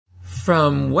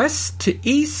from west to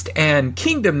east and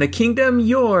kingdom to kingdom,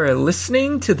 you're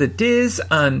listening to the Diz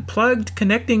Unplugged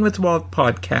Connecting with Walt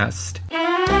podcast.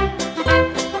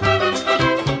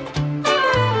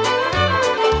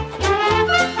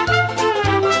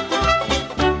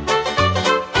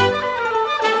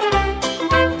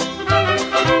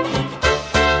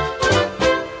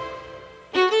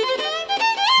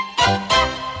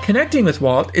 Connecting with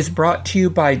Walt is brought to you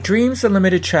by Dreams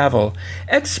Unlimited Travel,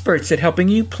 experts at helping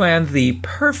you plan the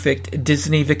perfect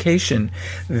Disney vacation.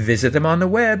 Visit them on the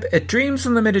web at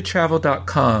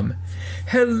dreamsunlimitedtravel.com.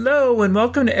 Hello and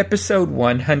welcome to episode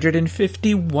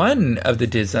 151 of the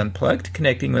Diz Unplugged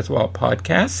Connecting with Walt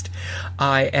podcast.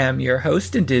 I am your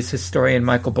host and Diz historian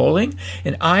Michael Bowling,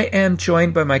 and I am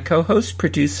joined by my co-host,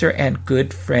 producer, and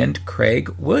good friend Craig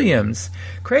Williams.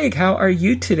 Craig, how are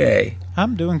you today?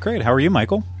 I'm doing great. How are you,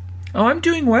 Michael? Oh, I'm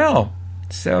doing well.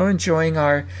 So enjoying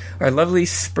our lovely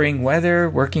spring weather,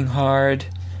 working hard,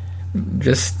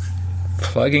 just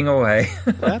plugging away.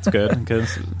 That's good,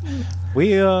 because we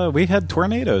had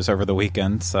tornadoes over the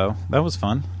weekend, so that was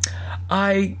fun.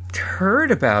 I heard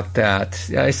about that.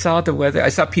 I saw the weather. I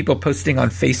saw people posting on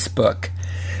Facebook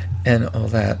and all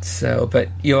that. So, but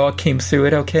you all came through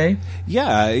it okay?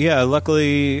 Yeah.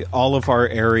 Luckily, all of our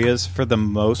areas, for the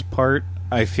most part,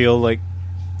 I feel like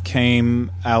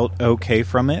came out okay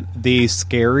from it. The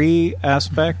scary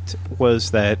aspect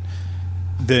was that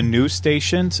the news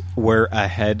stations were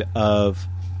ahead of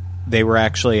the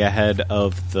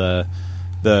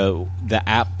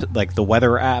app, like the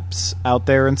weather apps out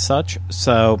there and such.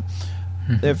 So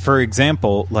for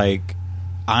example, like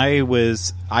I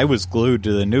was glued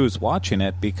to the news watching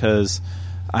it because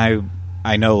I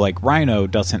know like Rhino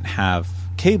doesn't have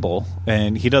cable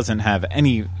and he doesn't have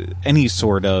any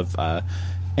sort of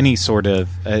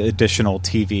additional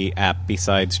TV app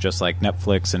besides just like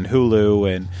Netflix and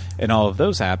Hulu and all of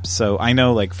those apps. So I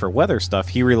know like for weather stuff,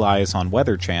 he relies on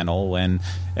Weather Channel and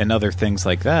other things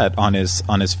like that on his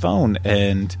phone.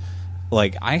 And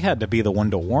like I had to be the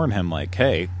one to warn him, like,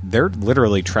 hey, they're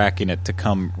literally tracking it to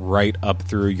come right up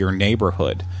through your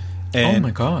neighborhood. And oh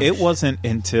my gosh. It wasn't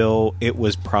until it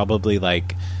was probably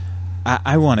like,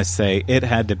 I want to say it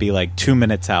had to be like 2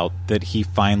 minutes out that he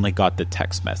finally got the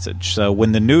text message. So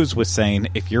when the news was saying,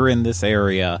 if you're in this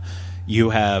area,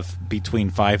 you have between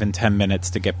 5 and 10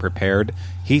 minutes to get prepared,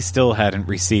 he still hadn't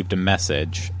received a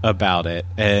message about it.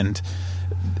 And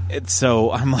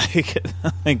so I'm like,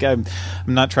 I'm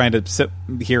not trying to sit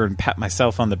here and pat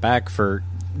myself on the back for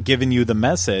giving you the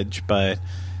message, but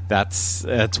that's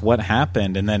what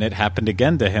happened. And then it happened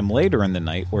again to him later in the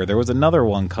night where there was another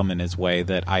one coming his way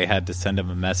that I had to send him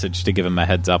a message to give him a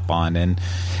heads up on.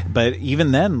 But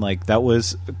even then, like that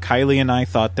was Kylie and I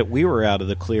thought that we were out of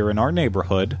the clear in our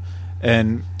neighborhood.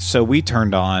 And so we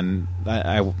turned on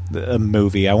a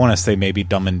movie. I want to say maybe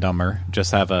Dumb and Dumber,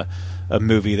 just have a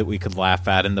movie that we could laugh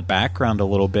at in the background a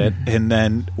little bit. And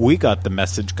then we got the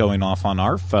message going off on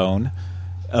our phone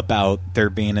about there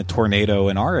being a tornado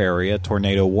in our area,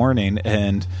 tornado warning.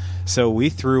 And so we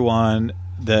threw on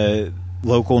the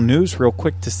local news real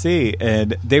quick to see,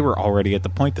 and they were already at the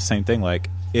point, the same thing, like,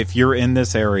 if you're in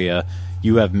this area,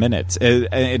 you have minutes.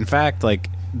 In fact, like,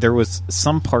 there was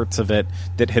some parts of it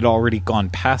that had already gone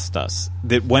past us,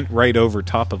 that went right over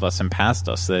top of us and past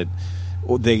us, that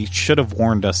they should have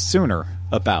warned us sooner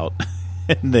about.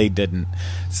 And they didn't.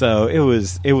 So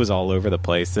it was all over the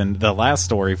place. And the last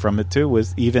story from it too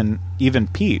was even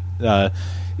Pete. The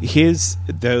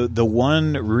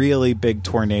one really big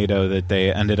tornado that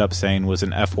they ended up saying was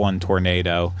an F1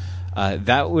 tornado.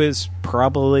 That was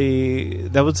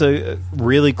a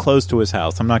really close to his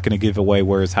house. I'm not going to give away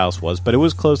where his house was, but it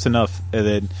was close enough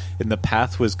that the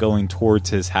path was going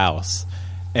towards his house.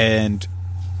 And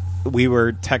we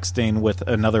were texting with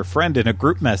another friend in a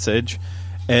group message,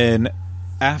 and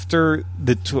after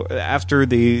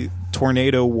the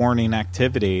tornado warning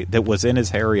activity that was in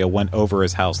his area went over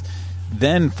his house,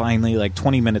 then finally, like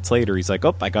 20 minutes later, he's like,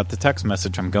 "Oh, I got the text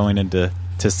message. I'm going into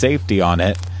safety on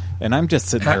it." And I'm just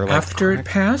sitting there like, after it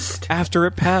passed. After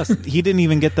it passed, he didn't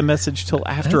even get the message till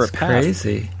after it passed.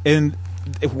 Crazy. And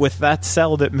with that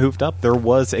cell that moved up, there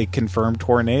was a confirmed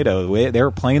tornado. They were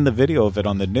playing the video of it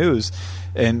on the news.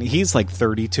 And he's like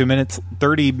 30 minutes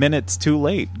too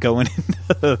late going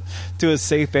into to a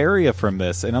safe area from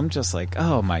this. And I'm just like,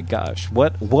 oh my gosh,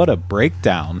 what a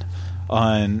breakdown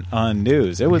on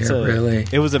news. It was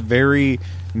it was a very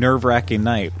nerve-wracking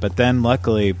night. But then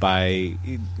luckily by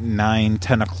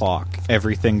 9-10 o'clock,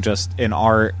 everything just in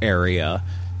our area,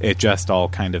 it just all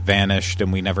kind of vanished,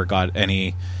 and we never got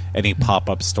any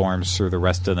pop-up storms through the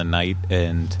rest of the night.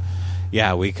 And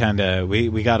yeah, we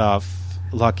got off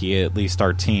lucky, at least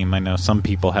our team. I know some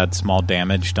people had small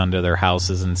damage done to their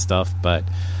houses and stuff, but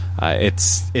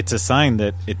it's a sign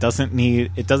that it doesn't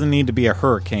need to be a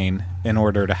hurricane in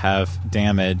order to have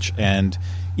damage. And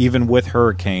even with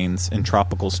hurricanes and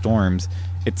tropical storms,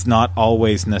 it's not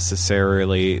always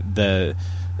necessarily the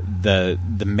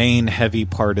main heavy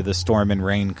part of the storm and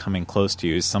rain coming close to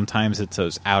you. Sometimes it's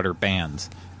those outer bands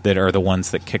that are the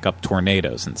ones that kick up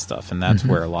tornadoes and stuff, and that's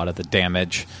where a lot of the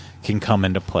damage can come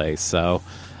into play. So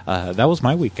that was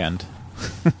my weekend.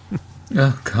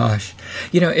 Oh gosh,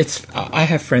 I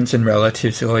have friends and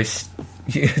relatives who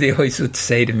they always would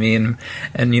say to me and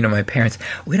my parents,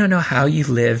 we don't know how you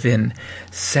live in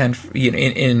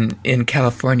in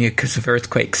California because of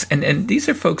earthquakes, and these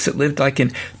are folks that lived like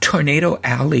in Tornado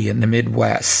Alley in the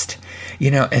Midwest,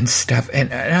 and stuff.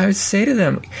 And I would say to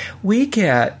them, we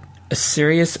get a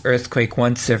serious earthquake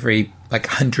once every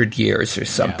 100 years or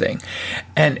something,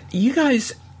 and you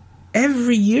guys.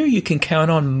 Every year you can count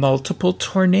on multiple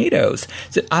tornadoes.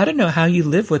 So I don't know how you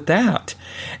live with that.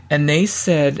 And they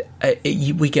said,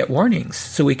 we get warnings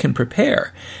so we can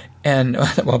prepare. And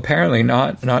well, apparently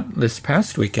not this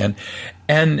past weekend.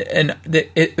 And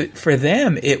for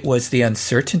them, it was the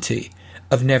uncertainty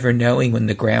of never knowing when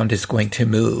the ground is going to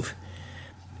move.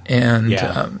 And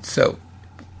so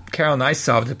Carol and I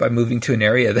solved it by moving to an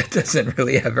area that doesn't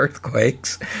really have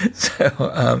earthquakes.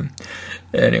 So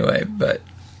anyway, but...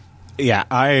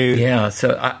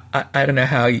 So I don't know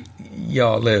how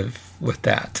y'all live with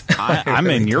that. I'm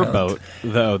in your boat,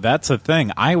 though. That's the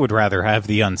thing. I would rather have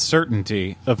the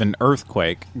uncertainty of an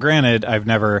earthquake. Granted,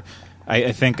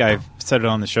 I think I've said it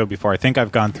on the show before. I think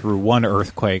I've gone through one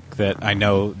earthquake that I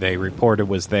know they reported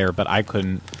was there, but I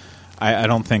couldn't. I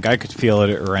don't think I could feel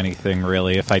it or anything,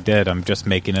 really. If I did, I'm just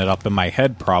making it up in my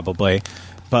head, probably.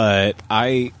 But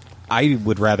I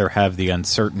would rather have the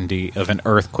uncertainty of an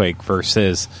earthquake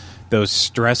versus those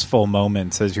stressful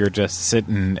moments as you're just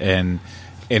sitting and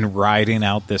riding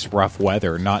out this rough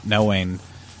weather, not knowing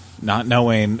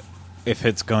if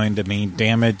it's going to mean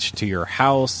damage to your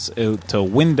house, to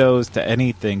windows, to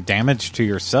anything, damage to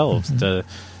yourselves, to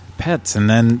pets, and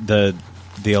then the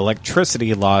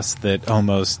electricity loss that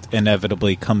almost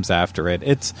inevitably comes after it.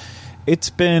 It's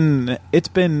been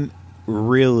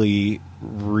really,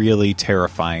 really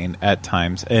terrifying at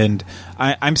times, and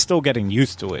I'm still getting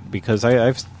used to it because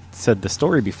I've said the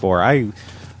story before.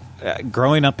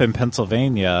 Growing up in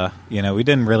Pennsylvania, we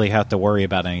didn't really have to worry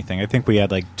about anything. I think we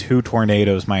had 2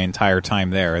 tornadoes my entire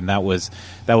time there, and that was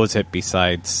it.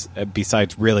 Besides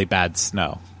really bad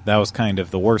snow, that was kind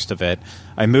of the worst of it.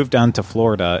 I moved down to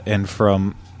Florida, and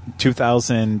from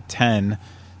 2010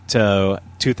 to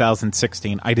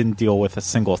 2016, I didn't deal with a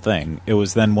single thing. It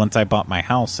was then once I bought my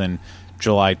house in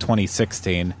July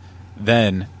 2016,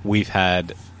 then we've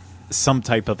had some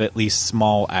type of at least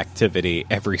small activity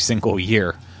every single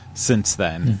year since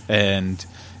then. And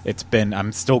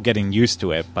I'm still getting used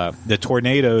to it, but the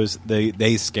tornadoes,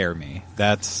 they scare me.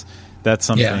 That's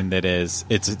something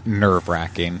it's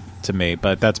nerve-wracking to me,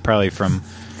 but that's probably from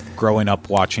growing up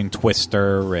watching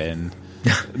Twister and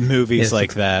movies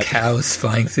like that. Cows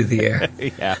flying through the air.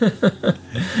 Yeah.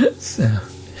 So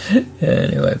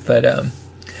anyway, but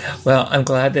well, I'm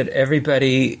glad that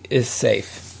everybody is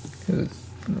safe who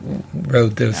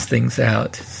rode those things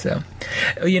out. So,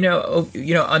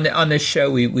 on this show,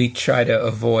 we try to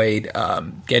avoid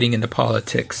getting into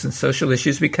politics and social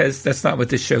issues because that's not what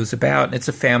this show's about. And it's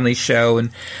a family show,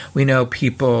 and we know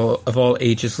people of all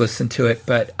ages listen to it.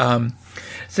 But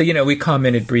so we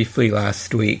commented briefly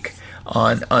last week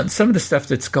on some of the stuff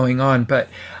that's going on, but.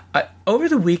 Over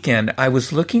the weekend, I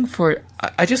was looking for...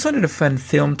 I just wanted a fun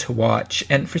film to watch,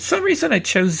 and for some reason I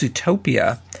chose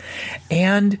Zootopia.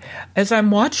 And as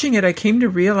I'm watching it, I came to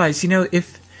realize,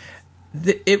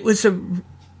 it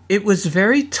was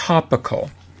very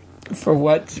topical for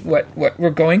what we're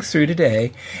going through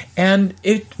today. And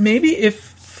maybe if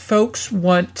folks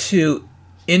want to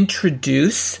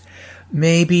introduce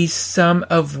maybe some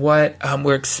of what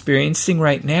we're experiencing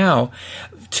right now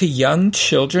to young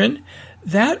children...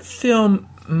 that film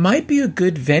might be a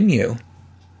good venue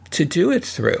to do it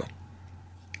through.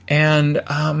 And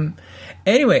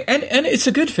anyway, and it's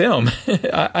a good film.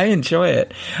 I enjoy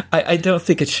it. I don't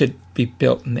think it should be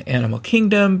built in the animal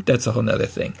kingdom. That's a whole nother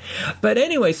thing. But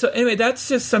anyway, that's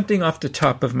just something off the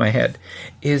top of my head,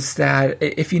 is that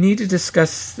if you need to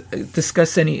discuss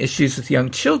any issues with young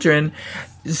children,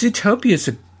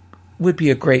 Zootopia would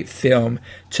be a great film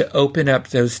to open up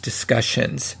those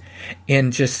discussions in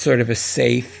just sort of a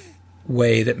safe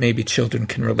way that maybe children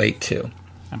can relate to.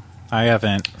 I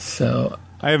haven't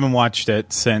watched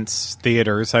it since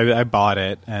theaters. I bought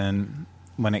it, and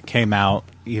when it came out,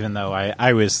 even though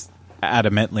I was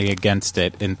adamantly against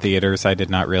it in theaters. I did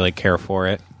not really care for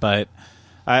it, but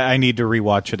I need to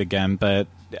rewatch it again. But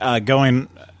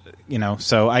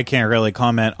so I can't really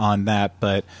comment on that.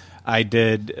 But I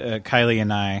did. Kylie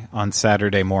and I on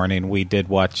Saturday morning we did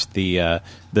watch the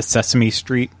Sesame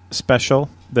Street special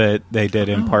that they did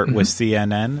in part with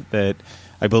CNN that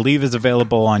I believe is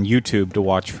available on YouTube to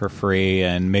watch for free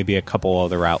and maybe a couple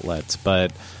other outlets.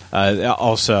 But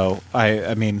also,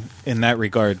 I mean, in that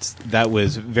regards, that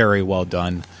was very well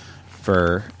done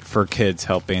for kids,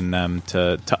 helping them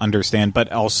to understand,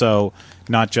 but also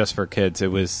not just for kids. It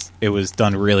was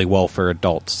done really well for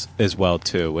adults as well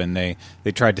too, and they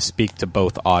tried to speak to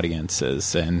both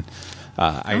audiences, and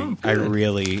I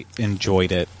really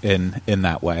enjoyed it in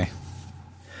that way.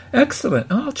 Excellent.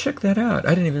 Oh, I'll check that out. I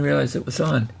didn't even realize it was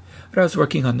on. But I was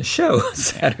working on the show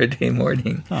Saturday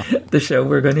morning, the show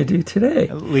we're going to do today.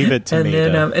 Leave it to me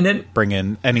to bring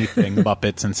in anything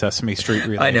Muppets and Sesame Street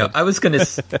related. I know. I was going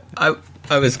to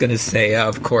I was going to say,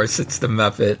 of course, it's the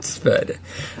Muppets, but,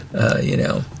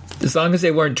 as long as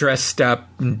they weren't dressed up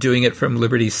and doing it from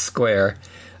Liberty Square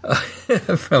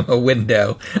from a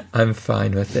window, I'm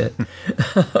fine with it.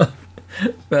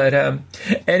 But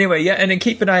anyway, yeah, and then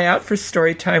keep an eye out for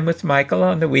Story Time with Michael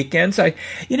on the weekends. I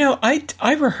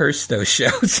rehearse those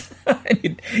shows.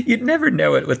 You'd never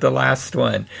know it with the last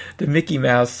one, the Mickey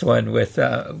Mouse one with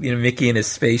Mickey and his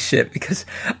spaceship, because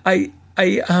I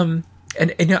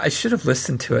should have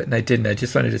listened to it and I didn't. I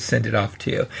just wanted to send it off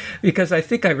to you because I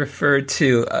think I referred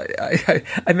to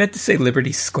I meant to say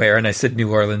Liberty Square and I said New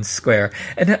Orleans Square,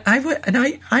 and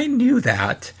I knew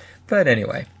that, but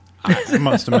anyway. I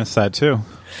must have missed that too.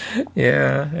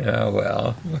 Yeah,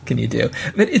 well, what can you do?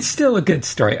 But it's still a good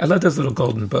story. I love those little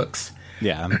golden books.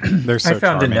 Yeah, they're so I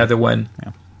found charming. another one.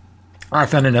 Yeah. I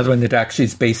found another one that actually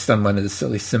is based on one of the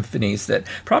Silly Symphonies that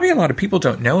probably a lot of people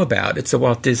don't know about. It's a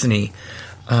Walt Disney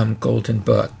golden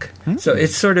book. Mm-hmm. So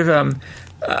it's sort of...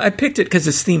 I picked it because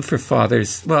it's themed for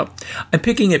Father's... Well, I'm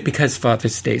picking it because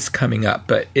Father's Day is coming up,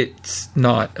 but it's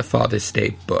not a Father's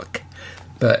Day book.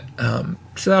 But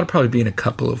so that'll probably be in a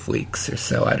couple of weeks or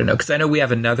so. I don't know, because I know we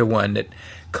have another one that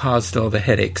caused all the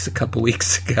headaches a couple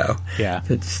weeks ago. Yeah,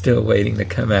 that's still waiting to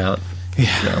come out.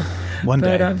 Yeah, so, one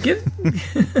day. But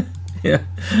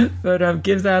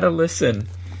give that a listen.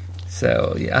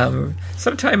 So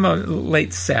sometime on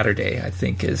late Saturday, I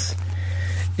think is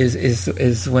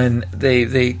when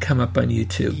they come up on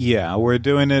YouTube. Yeah, we're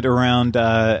doing it around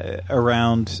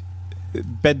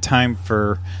bedtime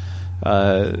for.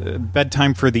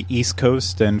 Bedtime for the East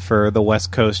Coast, and for the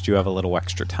West Coast you have a little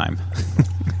extra time.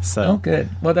 So good.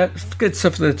 Well, that's good. So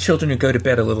for the children who go to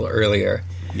bed a little earlier,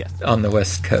 yes, on the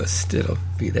West Coast, it'll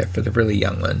be there for the really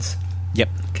young ones. Yep.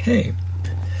 Okay.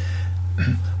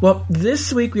 Well,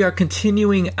 this week we are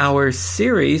continuing our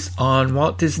series on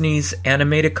Walt Disney's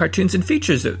animated cartoons and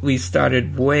features that we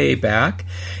started way back.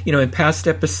 In past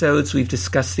episodes, we've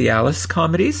discussed the Alice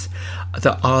comedies,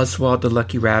 the Oswald the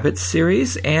Lucky Rabbit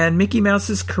series, and Mickey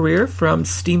Mouse's career from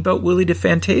Steamboat Willie to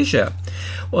Fantasia.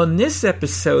 Well, in this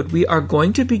episode, we are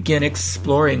going to begin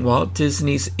exploring Walt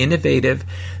Disney's innovative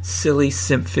Silly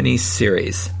Symphonies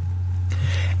series.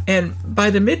 And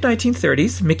by the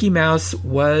mid-1930s, Mickey Mouse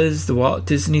was the Walt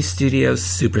Disney Studios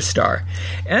superstar,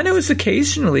 and it was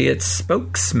occasionally its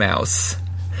spokesmouse.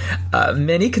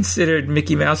 Many considered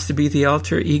Mickey Mouse to be the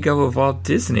alter ego of Walt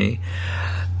Disney.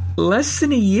 Less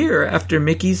than a year after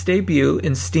Mickey's debut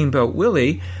in Steamboat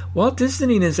Willie, Walt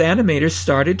Disney and his animators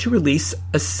started to release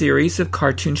a series of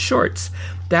cartoon shorts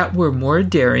that were more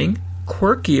daring,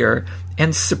 quirkier,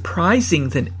 and surprising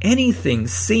than anything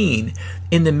seen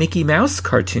in the Mickey Mouse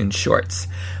cartoon shorts.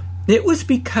 It was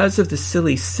because of the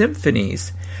Silly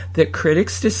Symphonies that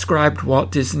critics described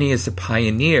Walt Disney as a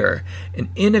pioneer, an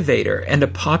innovator, and a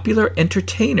popular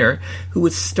entertainer who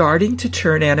was starting to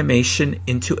turn animation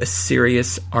into a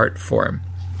serious art form.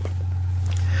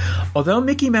 Although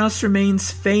Mickey Mouse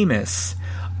remains famous,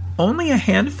 only a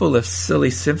handful of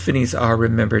Silly Symphonies are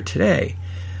remembered today.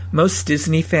 Most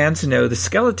Disney fans know the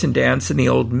Skeleton Dance and the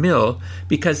Old Mill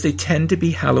because they tend to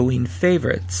be Halloween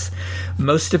favorites.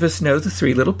 Most of us know the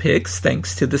Three Little Pigs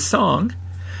thanks to the song.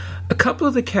 A couple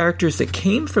of the characters that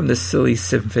came from the Silly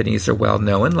Symphonies are well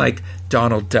known, like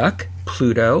Donald Duck,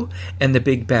 Pluto, and the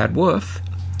Big Bad Wolf.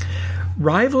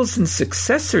 Rivals and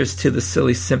successors to the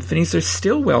Silly Symphonies are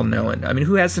still well known. I mean,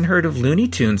 who hasn't heard of Looney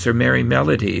Tunes or Merry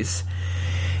Melodies?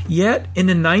 Yet, in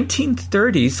the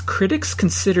 1930s, critics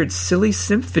considered Silly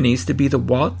Symphonies to be the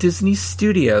Walt Disney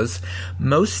Studios'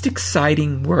 most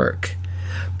exciting work.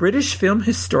 British film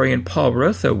historian Paul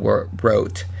Rotha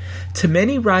wrote, "To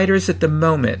many writers at the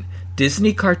moment,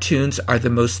 Disney cartoons are the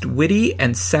most witty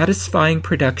and satisfying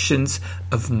productions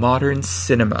of modern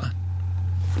cinema."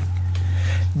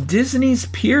 Disney's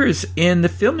peers in the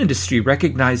film industry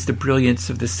recognized the brilliance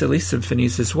of the Silly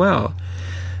Symphonies as well.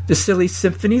 The Silly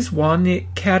Symphonies won the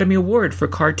Academy Award for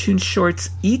cartoon shorts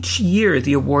each year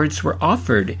the awards were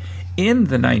offered in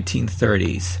the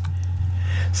 1930s.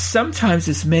 Sometimes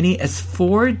as many as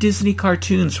 4 Disney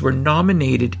cartoons were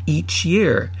nominated each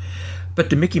year, but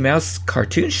the Mickey Mouse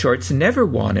cartoon shorts never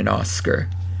won an Oscar.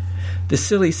 The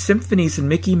Silly Symphonies and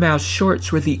Mickey Mouse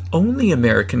shorts were the only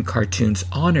American cartoons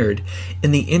honored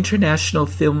in the international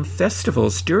film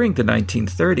festivals during the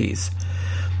 1930s.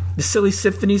 The Silly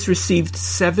Symphonies received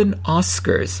 7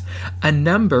 Oscars, a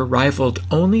number rivaled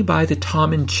only by the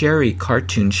Tom and Jerry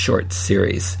cartoon short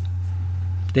series.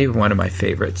 They were one of my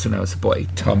favorites when I was a boy,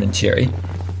 Tom and Jerry.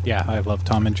 Yeah, I love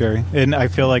Tom and Jerry. And I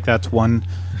feel like that's one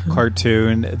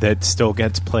cartoon that still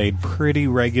gets played pretty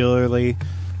regularly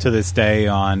to this day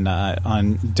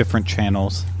on different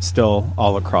channels, still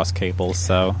all across cable.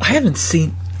 So I haven't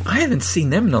seen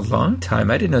them in a long time.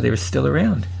 I didn't know they were still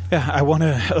around. Yeah, I want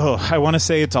to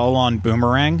say it's all on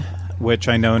Boomerang, which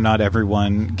I know not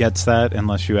everyone gets that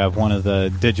unless you have one of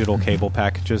the digital cable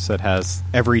packages that has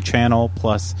every channel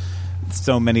plus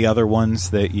so many other ones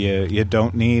that you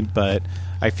don't need. But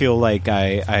I feel like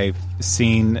I've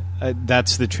seen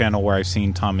that's the channel where I've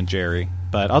seen Tom and Jerry.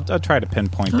 But I'll try to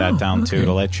pinpoint that down too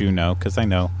to let you know, because I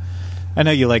know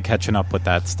you like catching up with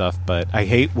that stuff. But I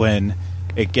hate when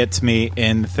it gets me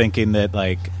in thinking that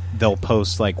like they'll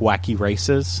post like Wacky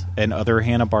Races and other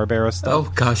Hanna-Barbera stuff.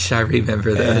 Oh gosh, I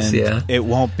remember those. And yeah, it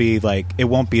won't be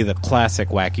the classic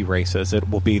Wacky Races. It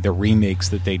will be the remakes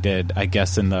that they did, I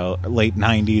guess, in the late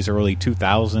 '90s, early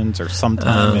 2000s, or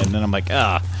sometime. And then I'm like,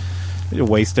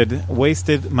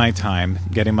 wasted my time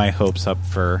getting my hopes up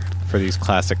for these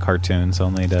classic cartoons,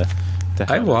 only to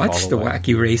I watched the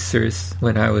Wacky Racers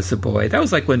when I was a boy. That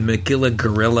was like when Magilla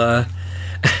Gorilla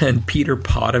and Peter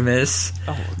Potamus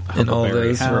and all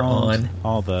those were on.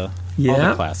 All the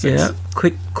classics. Yeah,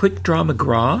 Quick Draw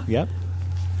McGraw. Yep.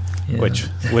 Yeah. Which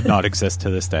would not exist to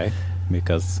this day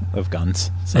because of guns.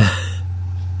 So.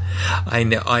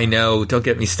 I know. Don't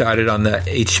get me started on the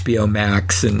HBO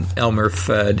Max and Elmer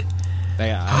Fudd.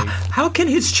 How can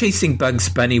his chasing Bugs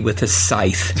Bunny with a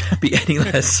scythe be any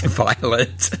less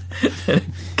violent than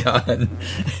a gun?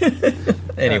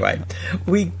 Anyway,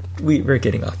 we're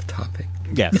getting off topic.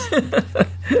 Yes.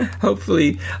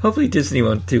 Hopefully Disney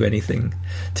won't do anything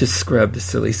to scrub the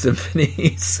Silly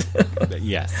Symphonies.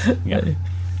 Yes. Yeah.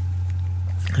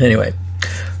 Anyway,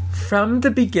 from the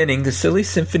beginning, the Silly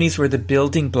Symphonies were the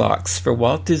building blocks for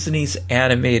Walt Disney's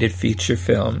animated feature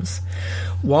films.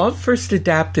 Walt first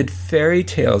adapted fairy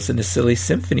tales in the Silly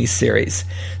Symphony series.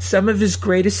 Some of his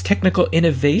greatest technical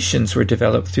innovations were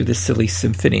developed through the Silly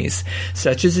Symphonies,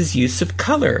 such as his use of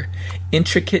color,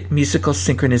 intricate musical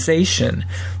synchronization,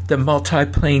 the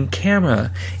multi-plane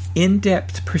camera,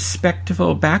 in-depth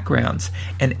perspectival backgrounds,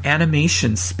 and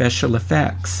animation special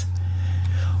effects.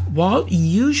 Walt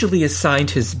usually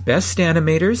assigned his best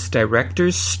animators,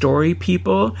 directors, story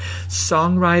people,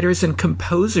 songwriters, and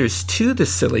composers to the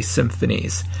Silly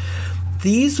Symphonies.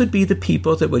 These would be the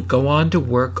people that would go on to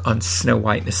work on Snow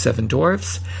White and the Seven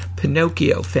Dwarfs,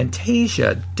 Pinocchio,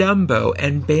 Fantasia, Dumbo,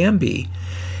 and Bambi.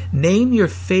 Name your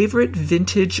favorite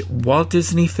vintage Walt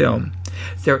Disney film.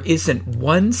 There isn't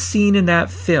one scene in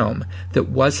that film that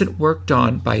wasn't worked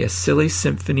on by a Silly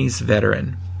Symphonies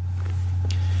veteran.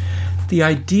 The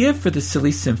idea for the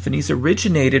Silly Symphonies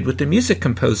originated with the music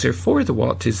composer for the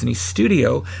Walt Disney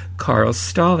Studio, Carl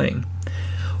Stalling.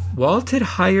 Walt had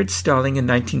hired Stalling in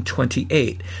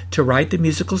 1928 to write the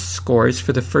musical scores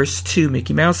for the first 2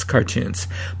 Mickey Mouse cartoons,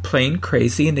 Plain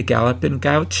Crazy and The Gallopin'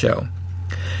 Gaucho.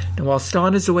 Now, while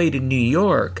Stalling is away to New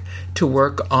York to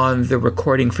work on the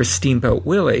recording for Steamboat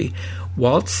Willie,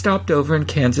 Walt stopped over in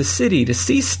Kansas City to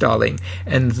see Stalling,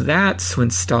 and that's when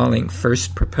Stalling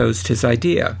first proposed his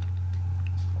idea.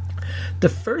 The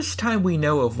first time we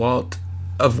know of Walt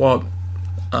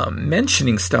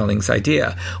mentioning Stalling's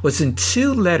idea was in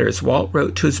 2 letters Walt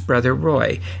wrote to his brother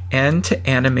Roy and to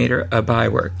animator Ub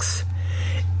Iwerks.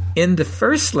 In the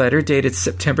first letter, dated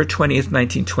September 20th,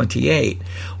 1928,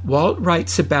 Walt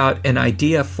writes about an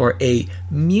idea for a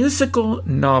musical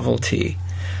novelty,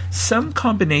 some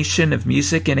combination of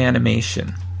music and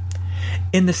animation.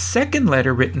 In the second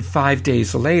letter, written 5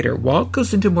 days later, Walt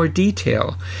goes into more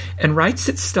detail and writes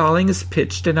that Stalling has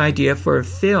pitched an idea for a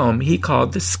film he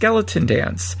called The Skeleton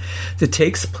Dance that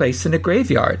takes place in a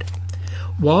graveyard.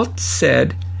 Walt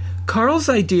said, "Carl's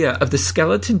idea of the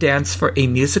Skeleton Dance for a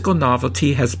musical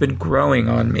novelty has been growing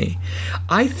on me.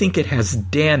 I think it has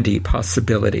dandy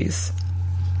possibilities."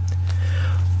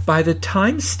 By the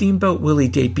time Steamboat Willie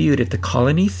debuted at the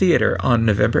Colony Theater on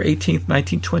November 18,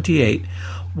 1928,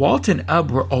 Walt and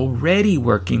Ub were already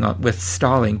working with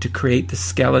Stalling to create the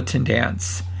skeleton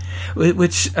dance,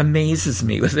 which amazes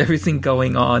me. With everything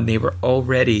going on, they were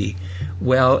already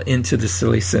well into the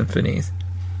Silly Symphonies.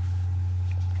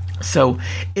 So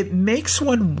it makes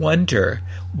one wonder,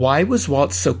 why was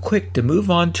Walt so quick to move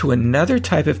on to another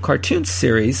type of cartoon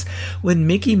series when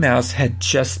Mickey Mouse had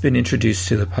just been introduced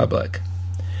to the public?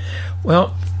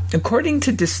 Well, according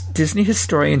to Disney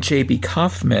historian J.B.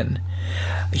 Kaufman,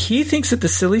 he thinks that the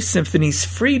Silly Symphonies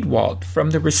freed Walt from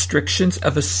the restrictions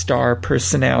of a star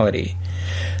personality.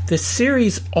 The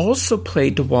series also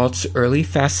played to Walt's early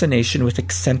fascination with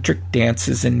eccentric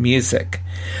dances and music,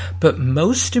 but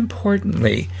most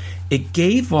importantly, it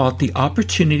gave Walt the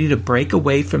opportunity to break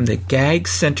away from the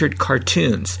gag-centered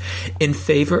cartoons in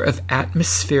favor of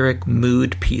atmospheric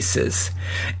mood pieces.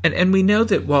 And we know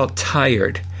that Walt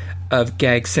tired of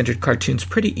gag-centered cartoons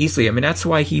pretty easily. I mean, that's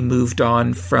why he moved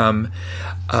on from,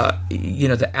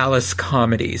 the Alice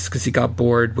comedies, because he got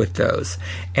bored with those.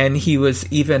 And he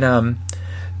was even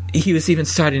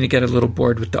starting to get a little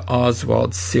bored with the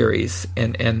Oswald series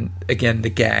and again, the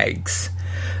gags.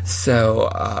 So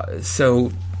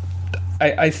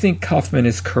I think Kaufman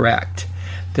is correct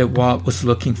that Walt was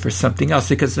looking for something else,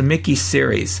 because the Mickey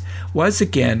series was,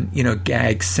 again,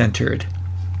 gag-centered.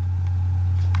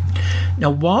 Now,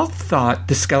 Walt thought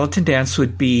the skeleton dance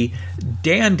would be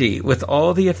dandy with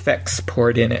all the effects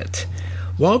poured in it.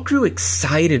 Walt grew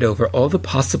excited over all the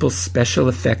possible special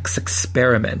effects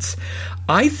experiments.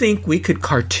 I think we could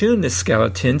cartoon the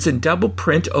skeletons and double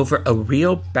print over a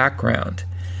real background.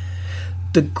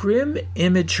 The grim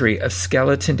imagery of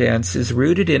skeleton dance is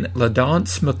rooted in La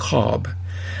Danse Macabre,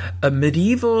 a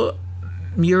medieval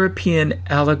European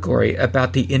allegory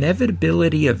about the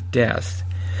inevitability of death.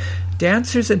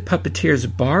 Dancers and puppeteers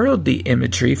borrowed the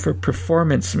imagery for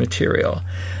performance material.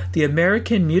 The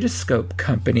American Mutoscope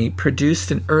Company produced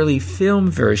an early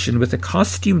film version with a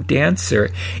costume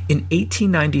dancer in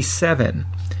 1897.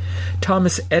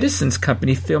 Thomas Edison's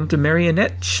company filmed a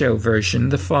marionette show version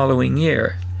the following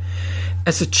year.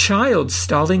 As a child,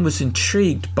 Stalling was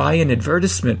intrigued by an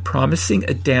advertisement promising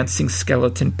a dancing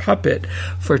skeleton puppet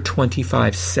for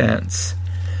 25 cents.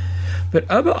 But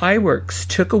UBBA Iwerks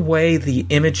took away the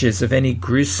images of any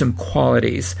gruesome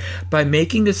qualities by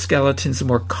making the skeletons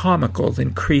more comical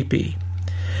than creepy.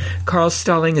 Carl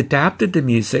Stalling adapted the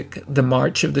music, the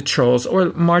March of the Trolls,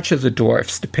 or March of the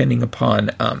Dwarfs, depending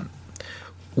upon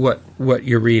what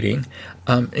you're reading,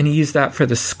 and he used that for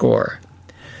the score.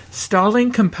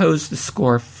 Stalling composed the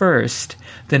score first,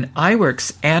 then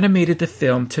Iwerks animated the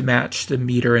film to match the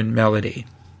meter and melody.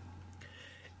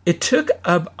 It took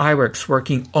Iwerks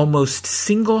working almost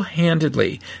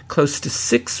single-handedly close to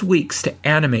 6 weeks to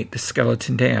animate the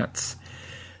skeleton dance.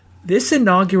 This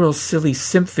inaugural Silly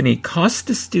Symphony cost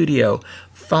the studio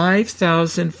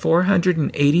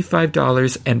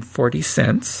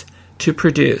 $5,485.40 to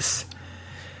produce.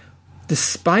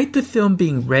 Despite the film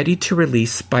being ready to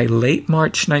release by late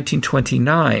March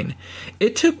 1929,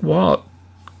 it took Walt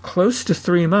close to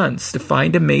 3 months to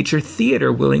find a major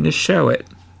theater willing to show it.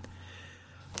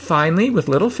 Finally, with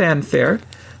little fanfare,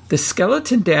 the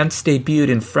skeleton dance debuted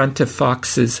in front of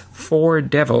Fox's Four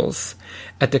Devils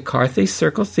at the Carthay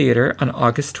Circle Theater on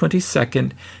August 22,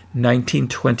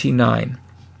 1929.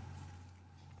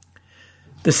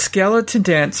 The skeleton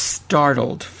dance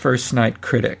startled first-night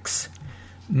critics.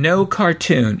 No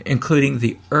cartoon, including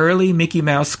the early Mickey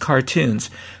Mouse cartoons,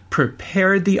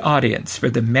 prepared the audience for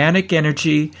the manic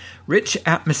energy, rich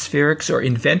atmospherics, or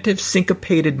inventive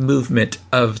syncopated movement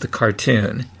of the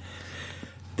cartoon.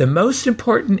 The most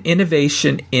important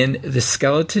innovation in the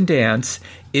skeleton dance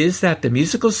is that the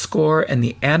musical score and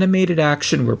the animated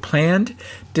action were planned,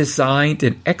 designed,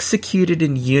 and executed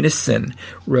in unison,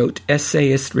 wrote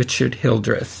essayist Richard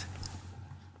Hildreth.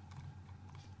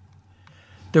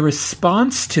 The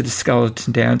response to the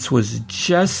skeleton dance was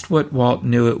just what Walt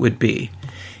knew it would be.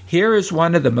 Here is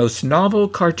one of the most novel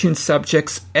cartoon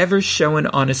subjects ever shown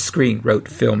on a screen, wrote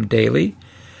Film Daily.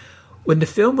 When the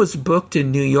film was booked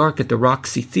in New York at the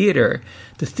Roxy Theater,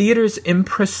 the theater's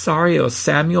impresario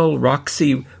Samuel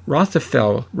Roxy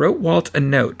Rothafel wrote Walt a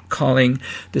note calling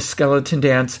the skeleton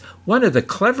dance one of the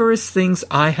cleverest things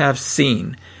I have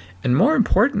seen, and more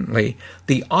importantly,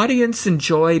 the audience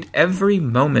enjoyed every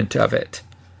moment of it.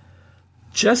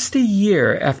 Just a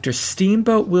year after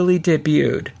Steamboat Willie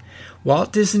debuted,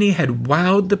 Walt Disney had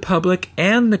wowed the public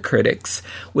and the critics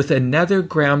with another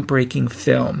groundbreaking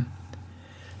film.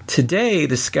 Today,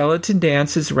 the skeleton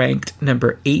dance is ranked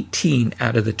number 18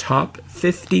 out of the top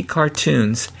 50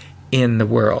 cartoons in the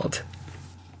world.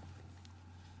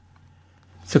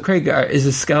 So, Craig, is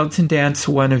the skeleton dance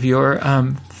one of your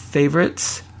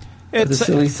favorites? of the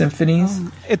Silly Symphonies?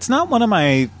 It's not one of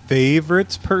my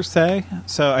favorites per se,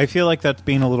 so I feel like that's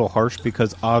being a little harsh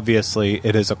because obviously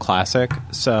it is a classic.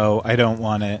 So I don't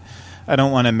want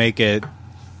to make it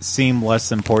seem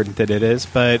less important than it is.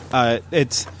 But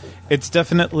it's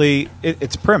definitely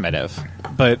it's primitive,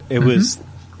 but it's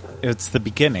the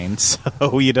beginning,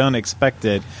 so you don't expect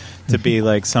it to be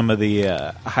like some of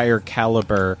the higher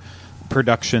caliber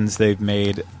productions they've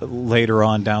made later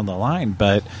on down the line.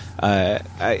 But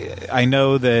I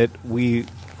know that we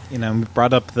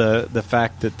brought up the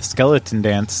fact that the skeleton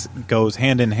dance goes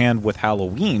hand in hand with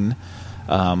Halloween,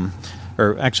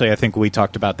 or actually I think we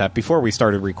talked about that before we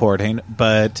started recording.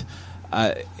 But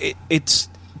it's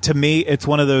to me it's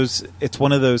one of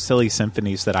those silly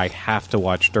symphonies that I have to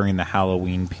watch during the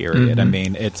Halloween period. I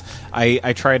mean,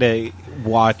 I try to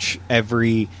watch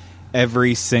every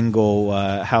single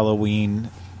Halloween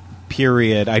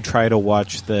period. I try to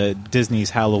watch the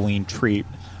Disney's Halloween Treat,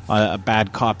 a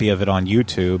bad copy of it on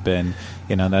YouTube, and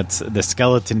that's the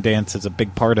skeleton dance is a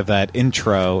big part of that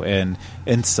intro and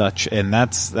such, and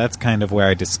that's kind of where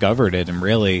I discovered it and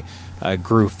really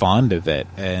grew fond of it.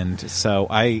 And so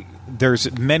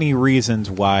there's many reasons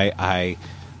why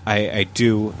I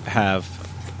do have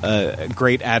a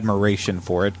great admiration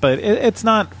for it, but it's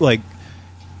not like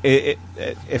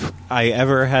if I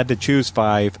ever had to choose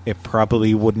 5, it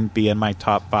probably wouldn't be in my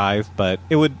top 5, but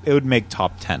it would make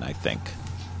top 10, I think.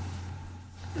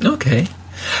 Okay,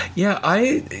 yeah,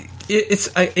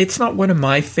 it's not one of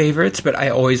my favorites, but I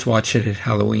always watch it at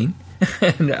Halloween.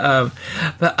 And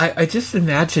but I just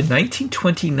imagine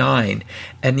 1929,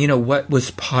 and what was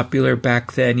popular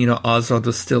back then. Oswald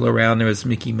was still around. There was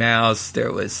Mickey Mouse.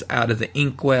 There was Out of the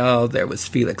Inkwell. There was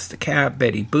Felix the Cat,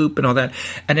 Betty Boop, and all that.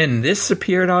 And then this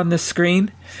appeared on the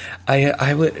screen. It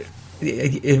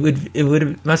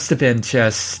must have been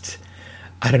just,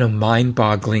 I don't know,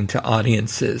 mind-boggling to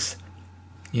audiences.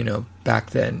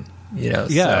 Back then.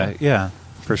 Yeah,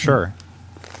 for sure.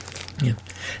 Yeah.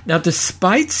 Now,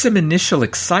 despite some initial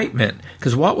excitement,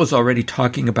 because Walt was already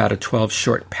talking about a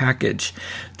 12-short package,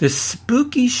 the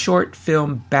spooky short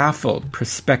film baffled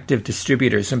prospective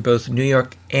distributors in both New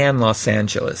York and Los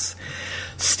Angeles.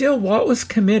 Still, Walt was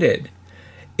committed.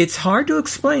 It's hard to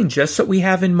explain just what we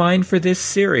have in mind for this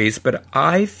series, but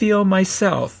I feel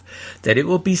myself that it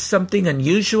will be something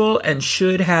unusual and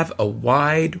should have a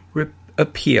wide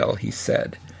appeal, he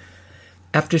said.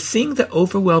 After seeing the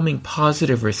overwhelming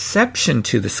positive reception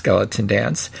to the Skeleton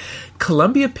Dance,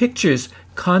 Columbia Pictures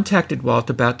contacted Walt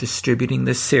about distributing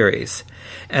this series,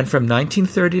 and from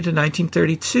 1930 to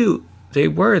 1932, they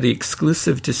were the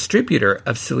exclusive distributor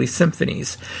of Silly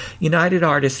Symphonies. United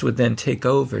Artists would then take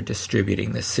over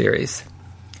distributing this series.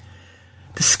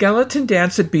 The Skeleton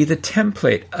Dance would be the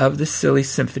template of the Silly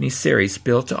Symphony series,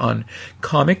 built on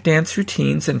comic dance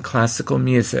routines and classical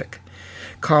music.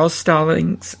 Carl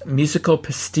Stalling's musical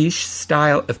pastiche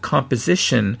style of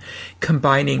composition,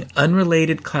 combining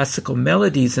unrelated classical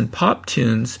melodies and pop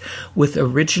tunes with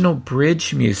original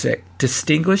bridge music,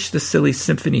 distinguished the Silly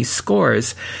Symphony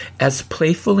scores as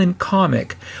playful and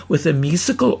comic, with a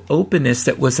musical openness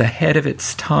that was ahead of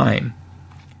its time.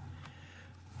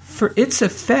 For its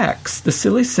effects, the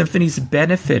Silly Symphonies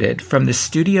benefited from the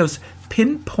studio's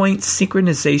pinpoint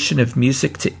synchronization of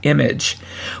music to image,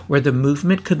 where the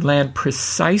movement could land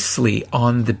precisely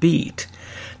on the beat.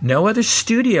 No other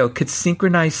studio could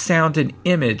synchronize sound and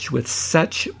image with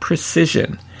such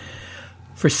precision.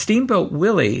 For Steamboat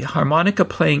Willie,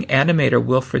 harmonica-playing animator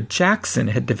Wilfred Jackson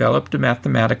had developed a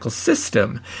mathematical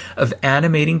system of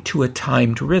animating to a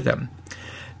timed rhythm.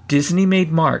 Disney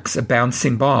made Marx, a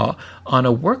bouncing ball, on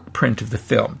a work print of the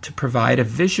film to provide a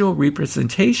visual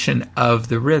representation of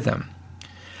the rhythm.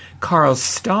 Carl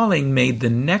Stalling made the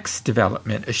next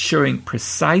development, assuring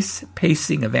precise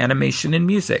pacing of animation and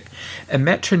music, a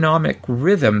metronomic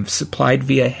rhythm supplied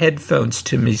via headphones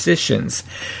to musicians,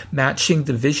 matching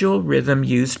the visual rhythm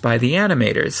used by the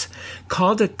animators.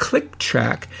 Called a click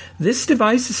track, this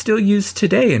device is still used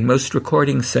today in most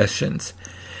recording sessions.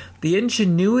 The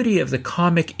ingenuity of the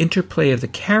comic interplay of the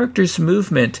characters'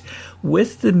 movement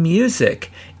with the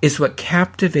music is what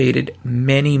captivated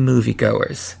many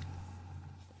moviegoers.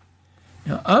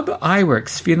 Now, Ub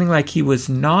Iwerks, feeling like he was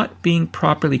not being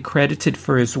properly credited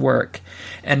for his work,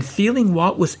 and feeling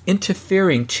Walt was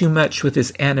interfering too much with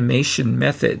his animation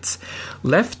methods,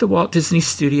 left the Walt Disney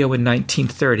Studio in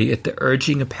 1930 at the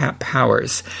urging of Pat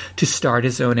Powers to start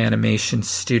his own animation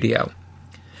studio.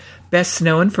 Best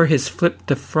known for his Flip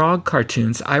the Frog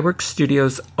cartoons, Iwerks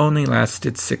Studios only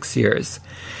lasted 6 years.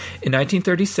 In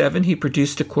 1937, he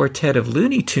produced a quartet of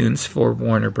Looney Tunes for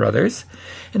Warner Brothers,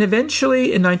 and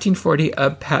eventually in 1940,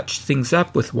 Ub patched things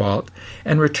up with Walt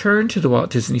and returned to the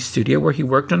Walt Disney Studio, where he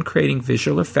worked on creating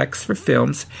visual effects for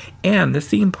films and the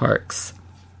theme parks.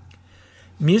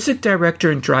 Music director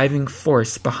and driving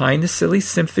force behind the Silly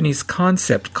Symphonies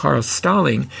concept, Carl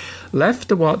Stalling, left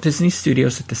the Walt Disney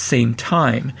Studios at the same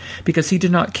time because he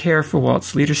did not care for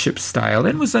Walt's leadership style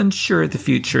and was unsure of the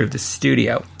future of the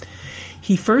studio.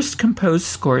 He first composed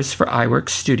scores for Iwerks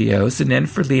Studios and then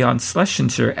for Leon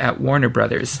Schlesinger at Warner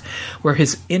Brothers, where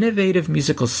his innovative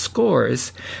musical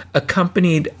scores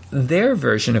accompanied their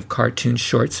version of cartoon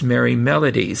shorts Merry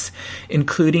Melodies,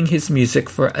 including his music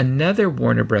for another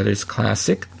Warner Brothers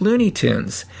classic, Looney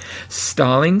Tunes.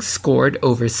 Stalling scored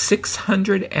over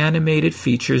 600 animated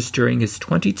features during his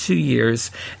 22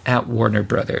 years at Warner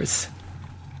Brothers.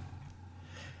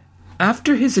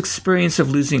 After his experience of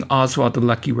losing Oswald the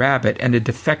Lucky Rabbit and the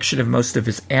defection of most of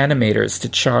his animators to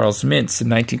Charles Mintz in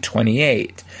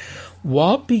 1928,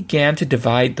 Walt began to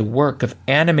divide the work of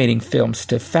animating films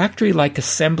to factory-like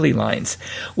assembly lines,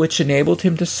 which enabled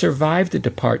him to survive the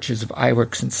departures of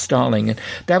Iwerks and Stalling. And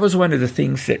that was one of the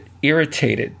things that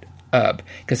irritated Ub,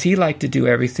 because he liked to do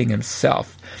everything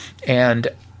himself. And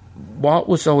Walt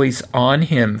was always on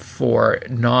him for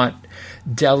not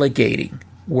delegating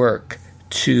work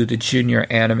to the junior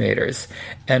animators.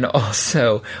 And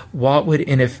also, Walt would,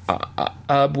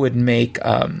 Ub would make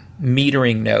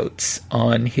metering notes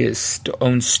on his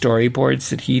own storyboards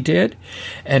that he did,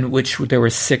 and which there were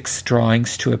 6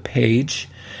 drawings to a page,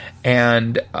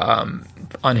 and on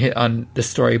the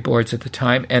storyboards at the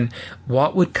time. And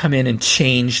Walt would come in and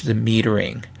change the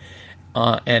metering,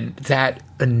 and that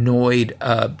annoyed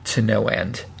Ub to no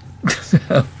end.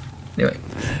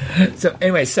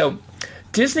 So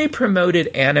Disney promoted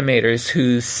animators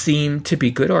who seemed to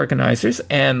be good organizers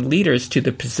and leaders to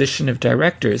the position of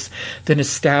directors, then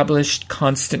established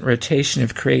constant rotation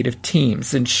of creative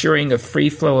teams, ensuring a free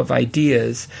flow of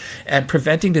ideas and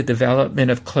preventing the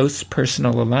development of close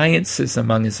personal alliances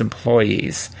among his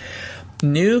employees.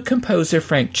 New composer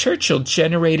Frank Churchill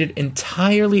generated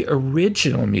entirely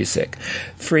original music,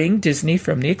 freeing Disney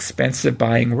from the expense of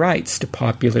buying rights to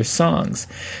popular songs.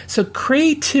 So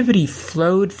creativity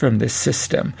flowed from this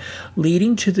system,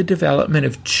 leading to the development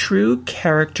of true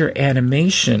character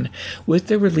animation with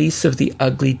the release of The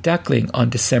Ugly Duckling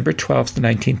on December 12,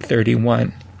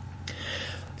 1931.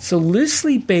 So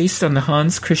loosely based on the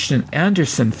Hans Christian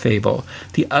Andersen fable,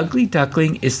 The Ugly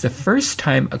Duckling is the first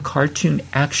time a cartoon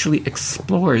actually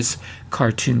explores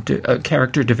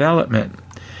character development.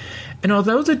 And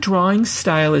although the drawing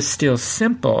style is still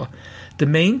simple, the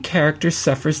main character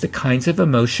suffers the kinds of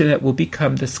emotion that will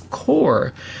become the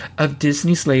core of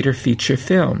Disney's later feature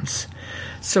films.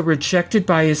 So rejected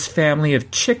by his family of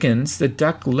chickens, the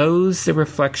duck loathes the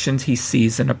reflections he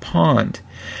sees in a pond.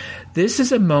 This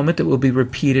is a moment that will be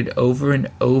repeated over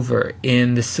and over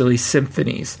in the Silly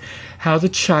Symphonies. How the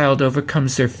child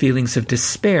overcomes their feelings of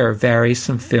despair varies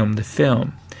from film to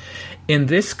film. In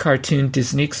this cartoon,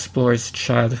 Disney explores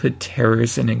childhood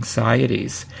terrors and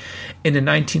anxieties. In the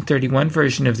 1931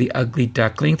 version of The Ugly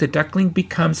Duckling, the duckling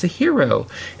becomes a hero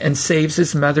and saves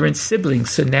his mother and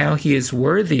siblings, so now he is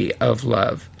worthy of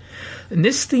love. And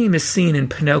this theme is seen in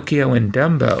Pinocchio and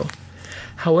Dumbo.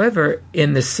 However,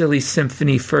 in the Silly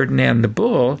Symphony Ferdinand the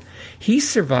Bull, he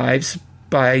survives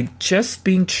by just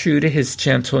being true to his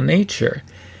gentle nature.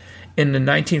 In the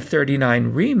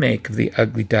 1939 remake of The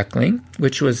Ugly Duckling,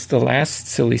 which was the last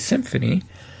Silly Symphony,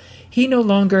 he no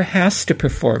longer has to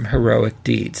perform heroic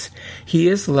deeds. He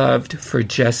is loved for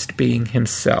just being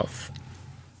himself.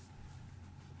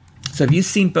 So have you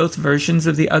seen both versions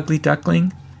of The Ugly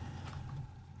Duckling,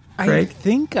 Craig? I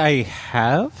think I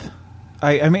have.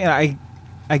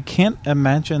 I can't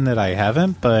imagine that I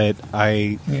haven't, but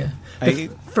The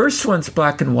first one's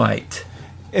black and white.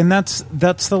 And that's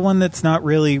the one that's not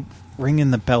really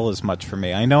ringing the bell as much for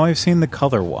me. I know I've seen the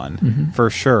color one for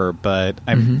sure, but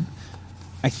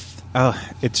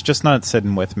it's just not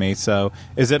sitting with me. So,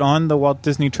 is it on the Walt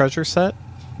Disney Treasure set?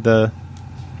 The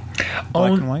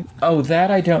black and white? Oh, that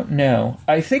I don't know.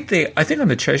 I think on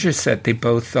the Treasure set they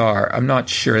both are. I'm not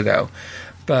sure though.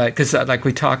 But because, like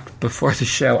we talked before the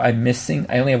show, I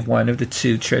only have one of the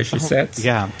 2 treasure sets.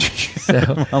 Yeah.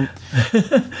 So, well,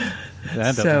 that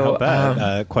doesn't help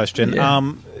that question.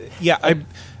 Yeah.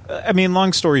 I mean,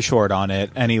 long story short on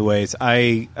it, anyways,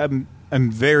 I'm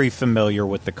very familiar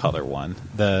with the color one.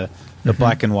 The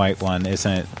black and white one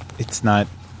isn't. It's not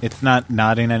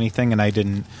nodding anything, and I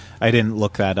didn't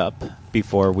look that up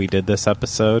before we did this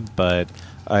episode, but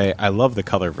I love the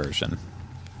color version.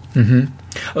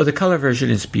 Mm-hmm. Oh, the color version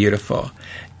is beautiful,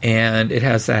 and it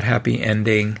has that happy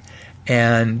ending.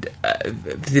 And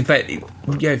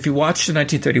if you watch the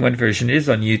 1931 version, it is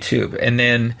on YouTube, and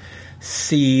then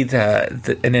see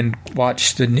and then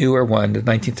watch the newer one, the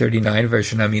 1939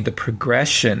 version. I mean, the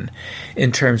progression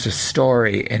in terms of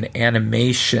story and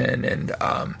animation and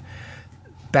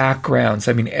backgrounds.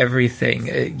 I mean, everything.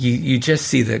 You just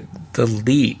see the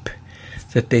leap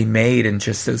that they made in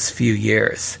just those few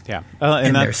years. Yeah,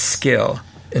 and their skill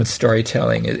in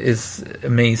storytelling is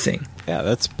amazing. Yeah,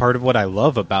 that's part of what I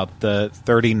love about the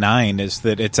 39 is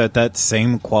that it's at that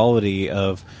same quality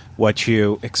of what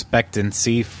you expect and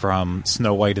see from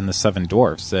Snow White and the Seven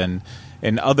Dwarfs and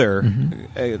other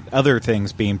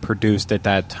things being produced at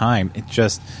that time. It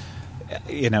just,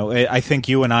 I think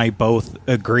you and I both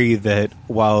agree that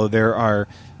while there are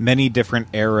many different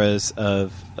eras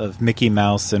of Mickey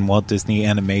Mouse and Walt Disney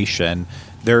animation,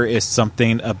 there is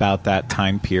something about that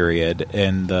time period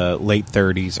in the late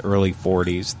 30s, early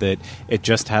 40s that it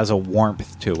just has a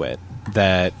warmth to it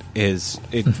that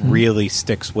really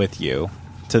sticks with you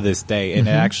to this day, and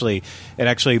it actually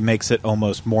makes it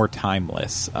almost more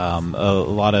timeless. A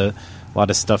lot of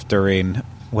stuff during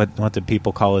what did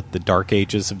people call it, the dark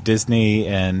ages of Disney,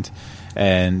 and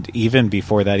even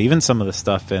before that, even some of the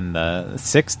stuff in the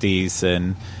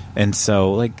 60s, and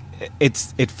so like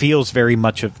it feels very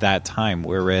much of that time,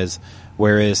 whereas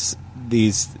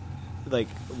these, like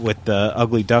with the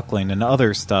Ugly Duckling and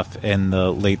other stuff in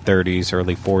the late 30s,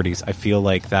 early 40s, I feel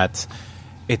like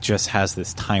it just has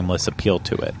this timeless appeal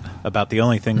to it. About the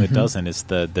only thing that doesn't is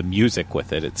the music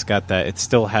with it. It's got that. It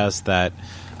still has that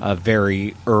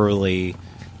very early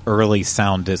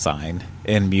sound design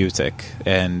in music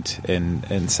and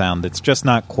sound that's just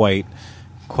not quite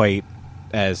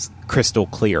as crystal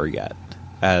clear yet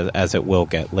as it will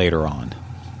get later on.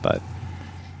 But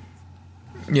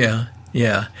yeah,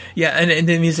 and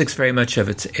the music's very much of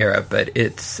its era, but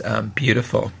it's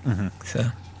beautiful.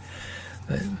 So,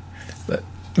 but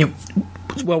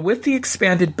well, with the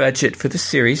expanded budget for the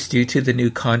series due to the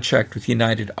new contract with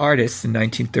United Artists in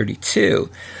 1932,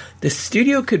 the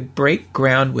studio could break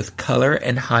ground with color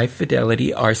and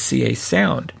high-fidelity RCA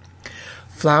sound.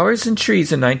 Flowers and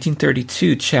Trees in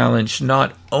 1932 challenged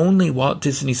not only Walt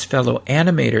Disney's fellow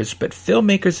animators, but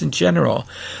filmmakers in general,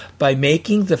 by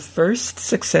making the first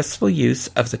successful use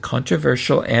of the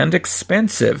controversial and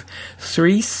expensive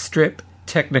 3-strip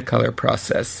Technicolor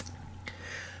process.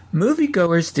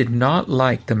 Moviegoers did not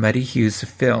like the muddy hues of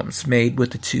films made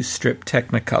with the 2-strip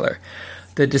Technicolor.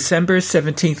 The December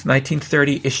 17,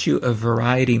 1930 issue of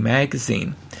Variety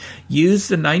magazine used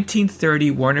the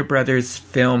 1930 Warner Brothers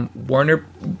film Warner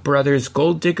Brothers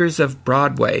Gold Diggers of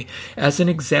Broadway as an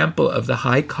example of the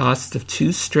high cost of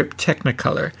 2-strip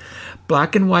Technicolor.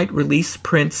 Black and white release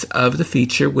prints of the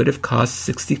feature would have cost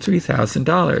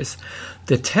 $63,000.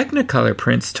 The Technicolor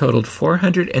prints totaled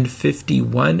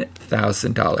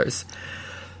 $451,000.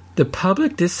 The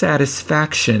public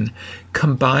dissatisfaction,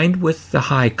 combined with the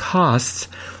high costs,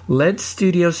 led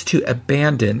studios to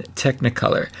abandon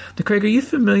Technicolor. Now, Craig, are you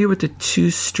familiar with the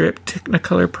 2-strip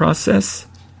Technicolor process?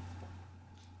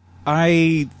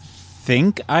 I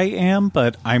think I am,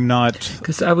 but I'm not.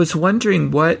 Because I was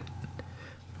wondering what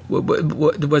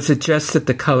was it, just that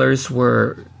the colors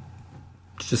were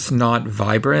just not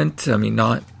vibrant? I mean,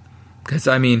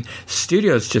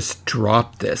 studios just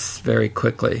dropped this very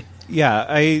quickly. Yeah,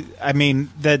 I mean,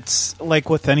 that's like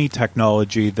with any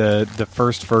technology, the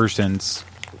first versions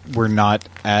were not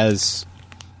as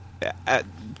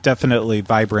definitely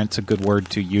vibrant's a good word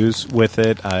to use with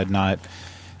it.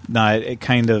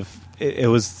 It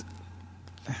was,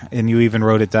 and you even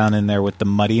wrote it down in there with the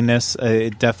muddiness.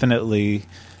 It definitely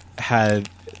had.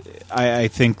 I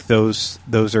think those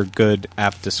are good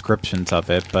apt descriptions of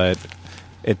it, but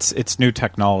it's new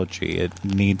technology. It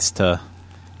needs to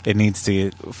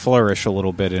flourish a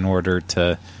little bit in order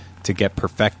to get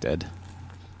perfected.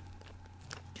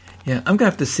 Yeah, I'm going to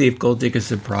have to see if Gold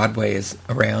Diggers of Broadway is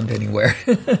around anywhere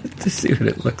to see what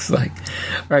it looks like.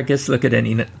 Or I guess look at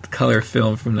any color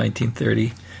film from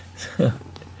 1930. The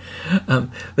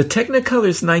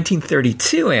Technicolor's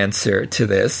 1932 answer to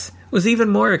this was even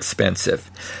more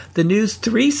expensive. The new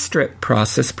 3-strip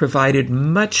process provided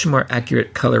much more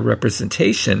accurate color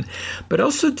representation, but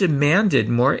also demanded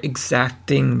more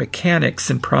exacting mechanics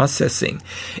and processing.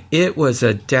 It was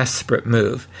a desperate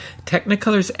move.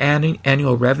 Technicolor's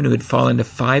annual revenue had fallen to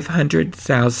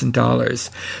 $500,000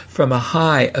 from a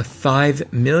high of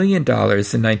 $5 million in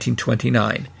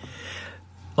 1929.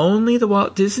 Only the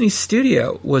Walt Disney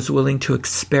Studio was willing to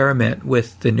experiment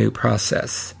with the new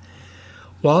process.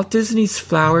 Walt Disney's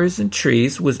Flowers and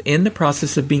Trees was in the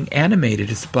process of being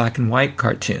animated as a black and white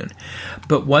cartoon.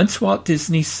 But once Walt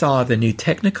Disney saw the new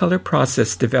Technicolor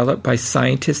process developed by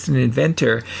scientist and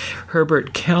inventor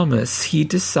Herbert Kalmus, he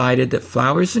decided that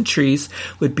Flowers and Trees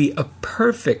would be a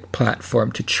perfect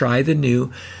platform to try the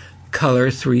new color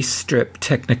 3-strip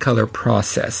Technicolor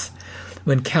process.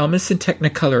 When Kalmus and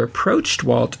Technicolor approached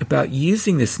Walt about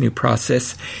using this new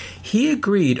process, he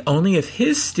agreed only if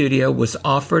his studio was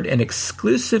offered an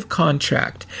exclusive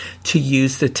contract to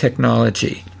use the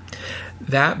technology.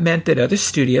 That meant that other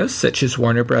studios, such as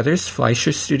Warner Brothers,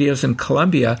 Fleischer Studios, and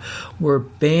Columbia, were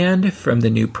banned from the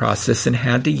new process and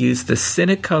had to use the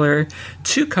Cinecolor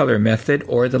 2-color method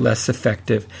or the less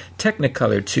effective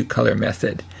Technicolor 2-color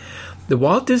method. The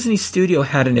Walt Disney Studio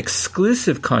had an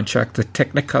exclusive contract with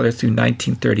Technicolor through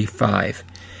 1935.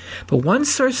 But one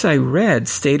source I read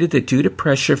stated that due to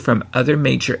pressure from other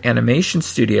major animation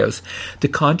studios, the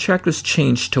contract was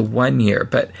changed to 1 year,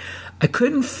 but I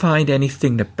couldn't find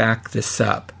anything to back this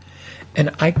up. And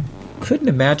I couldn't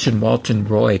imagine Walt and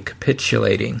Roy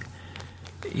capitulating,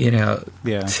 to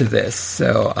this.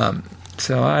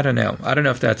 So I don't know. I don't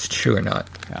know if that's true or not.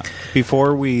 Yeah.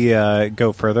 Before we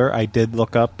go further, I did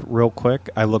look up real quick.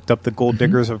 I looked up the Gold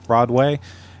Diggers of Broadway,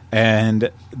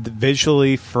 and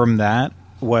visually from that,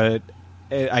 what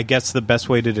I guess the best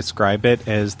way to describe it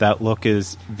is that look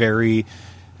is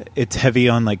it's heavy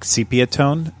on like sepia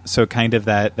tone, so kind of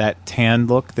that tan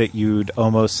look that you'd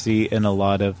almost see in a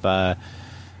lot of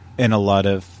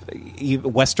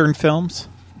Western films,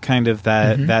 kind of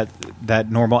that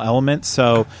normal element.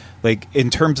 So like in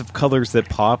terms of colors that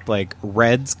pop, like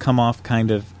reds come off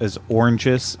kind of as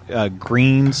oranges,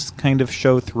 greens kind of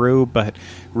show through, but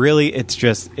really it's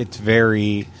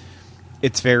very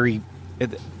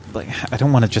like, I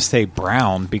don't want to just say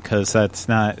brown because that's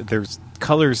not, there's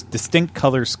distinct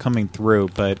colors coming through,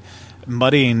 but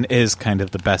muddying is kind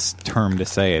of the best term to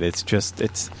say it.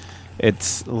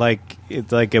 It's like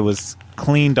it was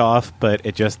cleaned off, but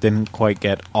it just didn't quite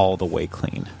get all the way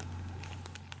clean.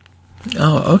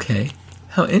 Oh, okay.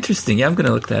 How interesting. Yeah, I'm going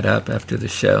to look that up after the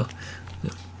show.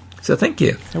 So thank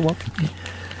you. You're welcome.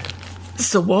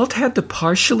 So Walt had the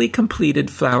partially completed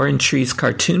Flower and Trees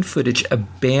cartoon footage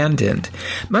abandoned,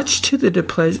 much to the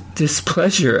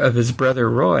displeasure of his brother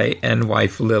Roy and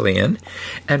wife Lillian,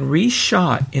 and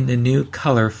reshot in the new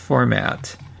color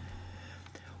format.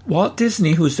 Walt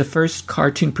Disney, who was the first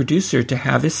cartoon producer to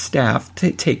have his staff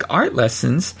take art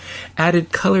lessons,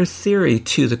 added color theory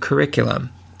to the curriculum.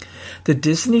 The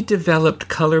Disney-developed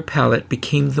color palette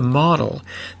became the model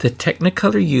that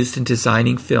Technicolor used in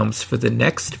designing films for the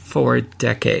next 4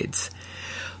 decades.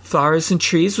 Flowers and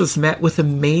Trees was met with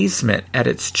amazement at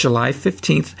its July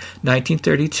 15,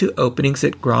 1932 openings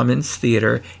at Grauman's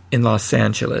Theater in Los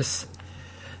Angeles.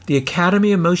 The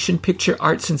Academy of Motion Picture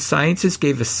Arts and Sciences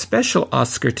gave a special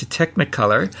Oscar to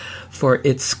Technicolor for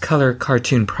its color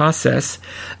cartoon process,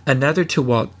 another to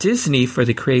Walt Disney for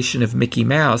the creation of Mickey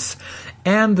Mouse,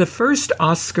 and the first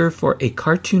Oscar for a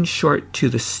cartoon short to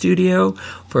the studio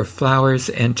for Flowers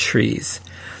and Trees.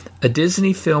 A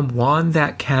Disney film won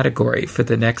that category for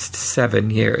the next 7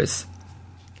 years.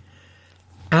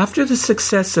 After the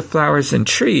success of Flowers and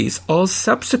Trees, all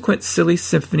subsequent Silly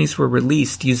Symphonies were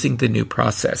released using the new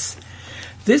process.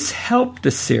 This helped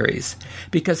the series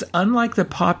because, unlike the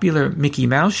popular Mickey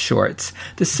Mouse shorts,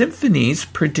 the Symphonies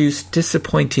produced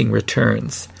disappointing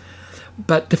returns.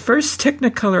 But the first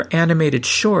Technicolor animated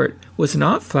short was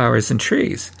not Flowers and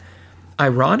Trees.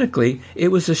 Ironically, it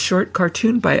was a short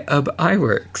cartoon by Ub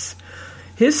Iwerks.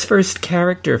 His first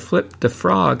character, Flip the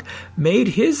Frog, made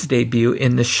his debut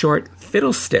in the short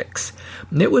Fiddlesticks.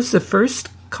 It was the first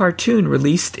cartoon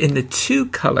released in the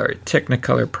 2-color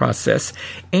Technicolor process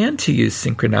and to use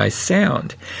synchronized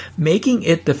sound, making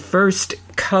it the first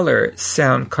color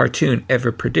sound cartoon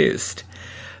ever produced.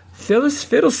 Phyllis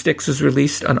Fiddlesticks was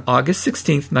released on August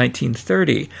 16,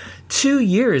 1930, 2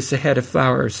 years ahead of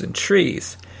Flowers and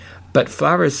Trees. But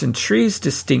Flowers and Trees'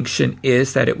 distinction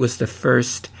is that it was the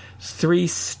first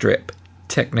 3-strip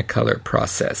Technicolor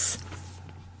process.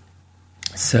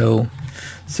 So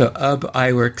Ub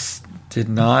Iwerks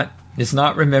is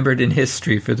not remembered in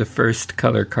history for the first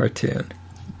color cartoon.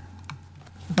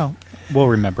 Oh, we'll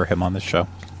remember him on the show.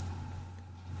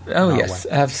 Oh, yes,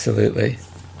 absolutely.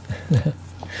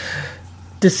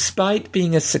 Despite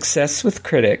being a success with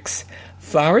critics,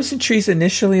 Flowers and Trees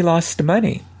initially lost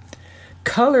money.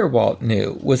 Color, Walt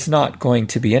knew, was not going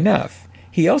to be enough.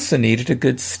 He also needed a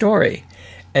good story.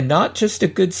 And not just a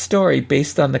good story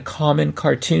based on the common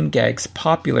cartoon gags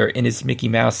popular in his Mickey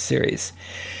Mouse series.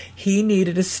 He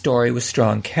needed a story with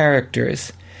strong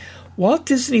characters. Walt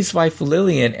Disney's wife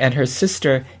Lillian and her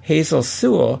sister Hazel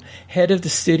Sewell, head of the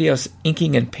studio's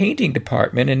inking and painting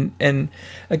department, and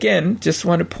again, just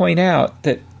want to point out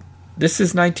that this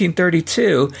is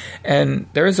 1932, and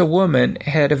there is a woman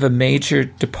head of a major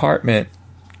department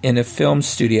in a film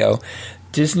studio.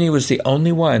 Disney was the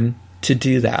only one to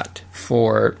do that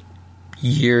for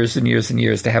years and years and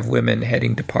years, to have women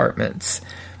heading departments,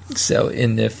 so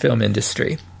in the film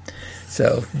industry.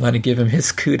 So I want to give him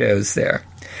his kudos there.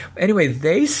 Anyway,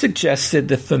 they suggested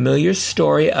the familiar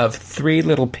story of Three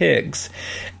Little Pigs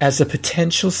as a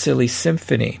potential silly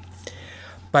symphony.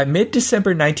 By mid-December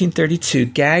 1932,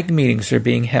 gag meetings are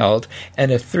being held,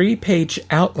 and a 3-page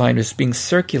outline is being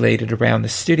circulated around the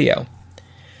studio.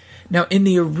 Now, in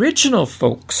the original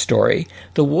folk story,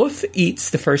 the wolf eats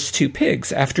the first 2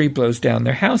 pigs after he blows down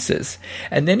their houses,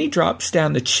 and then he drops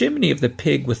down the chimney of the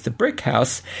pig with the brick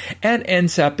house and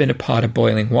ends up in a pot of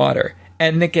boiling water,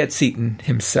 and it gets eaten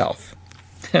himself.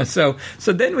 So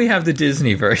then we have the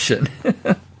Disney version.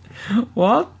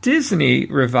 Walt Disney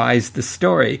revised the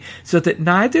story so that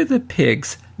neither the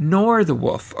pigs nor the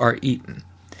wolf are eaten.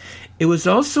 It was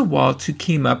also Walt who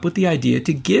came up with the idea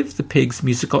to give the pigs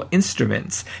musical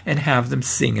instruments and have them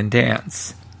sing and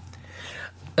dance.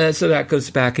 So that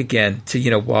goes back again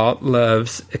to, Walt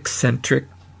loves eccentric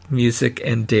music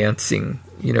and dancing,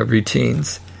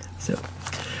 routines. So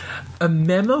a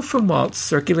memo from Walt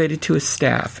circulated to his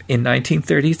staff in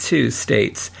 1932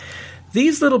 states,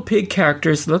 "These little pig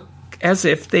characters look as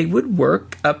if they would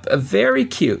work up a very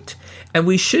cute, and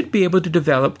we should be able to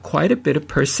develop quite a bit of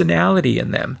personality in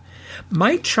them.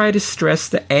 Might try to stress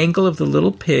the angle of the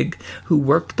little pig who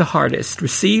worked the hardest,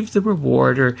 received the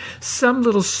reward, or some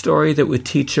little story that would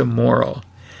teach a moral.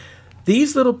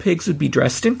 These little pigs would be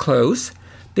dressed in clothes.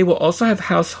 They will also have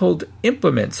household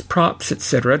implements, props,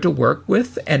 etc. to work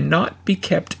with and not be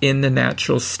kept in the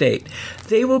natural state.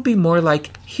 They will be more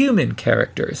like human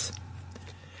characters."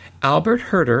 Albert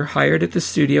Herter, hired at the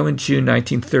studio in June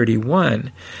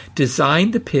 1931,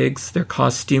 designed the pigs, their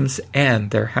costumes, and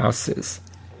their houses.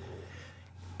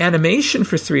 Animation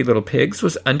for Three Little Pigs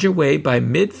was underway by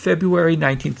mid-February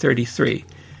 1933.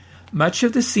 Much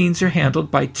of the scenes are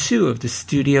handled by 2 of the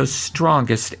studio's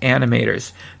strongest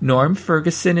animators, Norm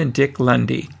Ferguson and Dick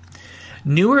Lundy.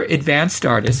 Newer advanced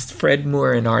artists, Fred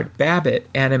Moore and Art Babbitt,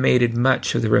 animated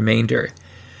much of the remainder.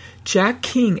 Jack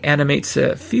King animates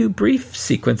a few brief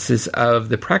sequences of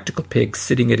the practical pig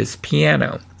sitting at his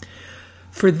piano.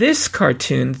 For this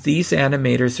cartoon, these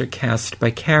animators are cast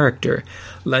by character.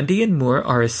 Lundy and Moore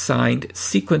are assigned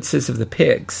sequences of the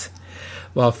pigs,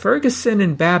 while Ferguson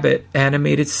and Babbitt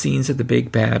animated scenes of the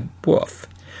big bad wolf.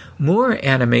 Moore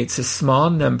animates a small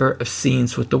number of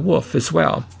scenes with the wolf as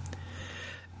well.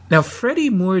 Now, Freddie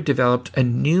Moore developed a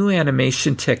new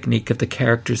animation technique of the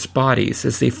characters' bodies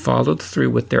as they followed through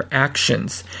with their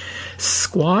actions.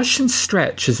 Squash and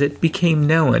stretch, as it became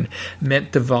known,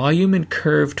 meant the volume and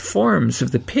curved forms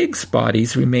of the pigs'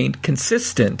 bodies remained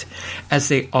consistent as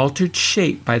they altered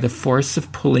shape by the force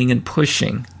of pulling and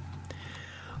pushing.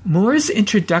 Moore's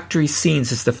introductory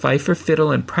scenes as the fifer,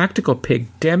 fiddle, and practical pig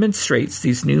demonstrates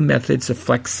these new methods of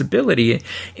flexibility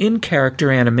in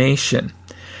character animation.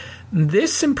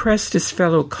 This impressed his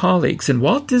fellow colleagues and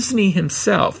Walt Disney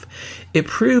himself. It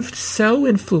proved so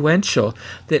influential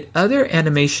that other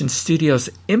animation studios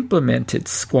implemented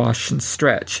squash and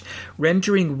stretch,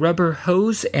 rendering rubber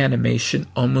hose animation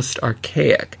almost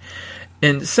archaic.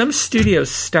 And some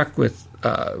studios stuck with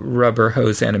rubber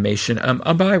hose animation.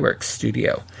 A Byworks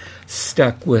studio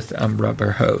stuck with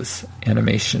rubber hose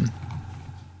animation.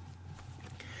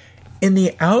 In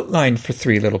the outline for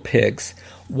Three Little Pigs,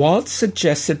 Walt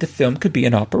suggested the film could be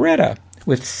an operetta,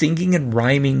 with singing and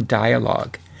rhyming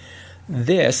dialogue.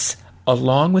 This,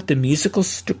 along with the musical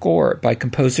score by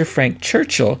composer Frank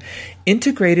Churchill,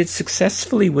 integrated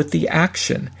successfully with the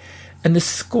action, and the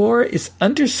score is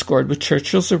underscored with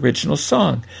Churchill's original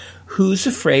song, Who's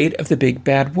Afraid of the Big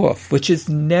Bad Wolf, which is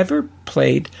never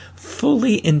played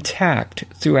fully intact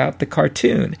throughout the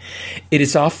cartoon. It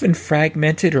is often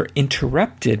fragmented or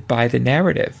interrupted by the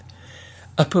narrative.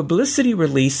 A publicity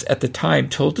release at the time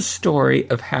told the story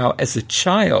of how, as a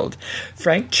child,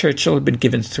 Frank Churchill had been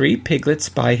given 3 piglets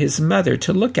by his mother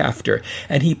to look after,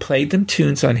 and he played them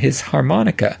tunes on his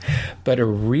harmonica. But a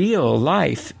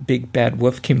real-life Big Bad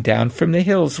Wolf came down from the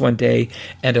hills one day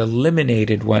and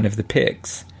eliminated one of the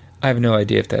pigs. I have no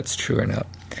idea if that's true or not.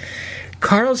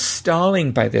 Carl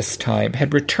Stalling, by this time,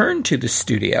 had returned to the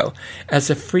studio as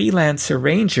a freelance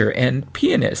arranger and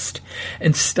pianist,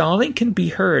 and Stalling can be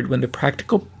heard when the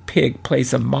practical pig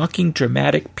plays a mocking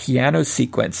dramatic piano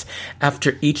sequence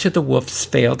after each of the wolf's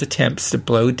failed attempts to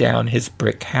blow down his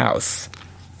brick house.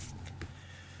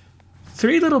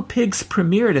 Three Little Pigs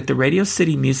premiered at the Radio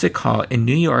City Music Hall in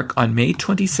New York on May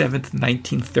 27,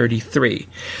 1933.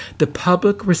 The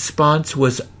public response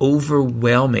was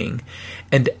overwhelming,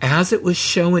 and as it was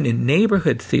shown in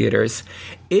neighborhood theaters,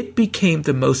 it became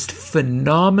the most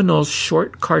phenomenal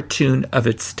short cartoon of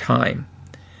its time.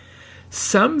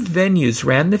 Some venues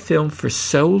ran the film for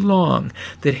so long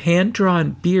that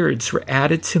hand-drawn beards were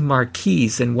added to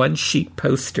marquees and one-sheet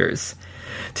posters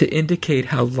to indicate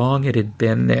how long it had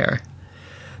been there.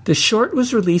 The short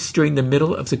was released during the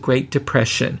middle of the Great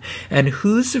Depression, and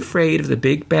Who's Afraid of the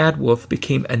Big Bad Wolf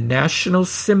became a national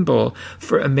symbol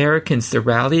for Americans to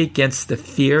rally against the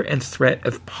fear and threat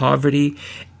of poverty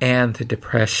and the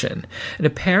Depression. And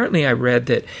apparently I read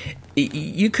that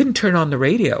you couldn't turn on the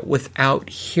radio without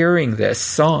hearing this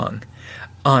song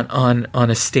on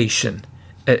a station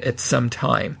at some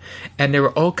time. And there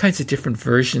were all kinds of different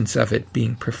versions of it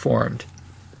being performed.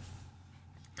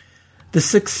 The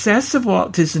success of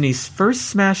Walt Disney's first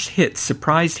smash hit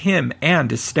surprised him and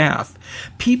his staff.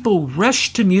 People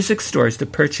rushed to music stores to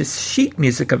purchase sheet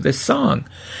music of this song,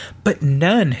 but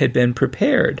none had been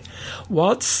prepared.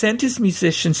 Walt sent his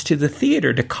musicians to the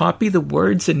theater to copy the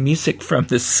words and music from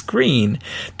the screen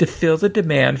to fill the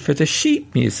demand for the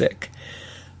sheet music.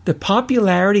 The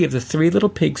popularity of the Three Little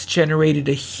Pigs generated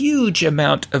a huge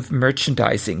amount of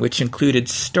merchandising, which included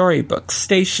storybooks,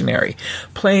 stationery,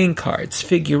 playing cards,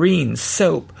 figurines,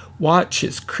 soap,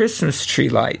 watches, Christmas tree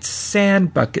lights,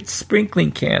 sand buckets,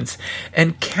 sprinkling cans,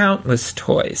 and countless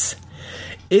toys.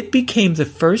 It became the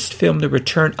first film to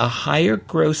return a higher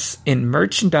gross in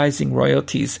merchandising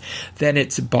royalties than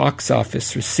its box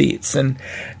office receipts. And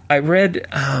I read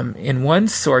in one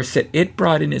source that it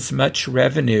brought in as much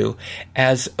revenue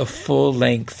as a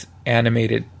full-length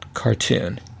animated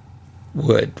cartoon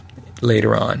would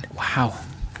later on. Wow.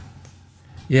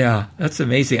 Yeah, that's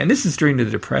amazing. And this is during the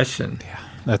Depression.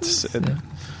 Yeah,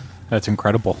 that's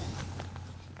incredible.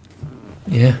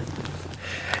 Yeah.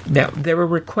 Now, there were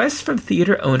requests from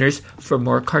theater owners for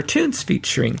more cartoons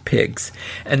featuring pigs,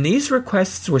 and these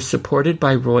requests were supported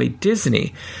by Roy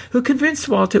Disney, who convinced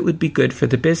Walt it would be good for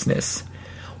the business.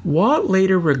 Walt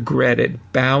later regretted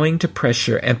bowing to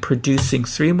pressure and producing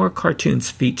 3 more cartoons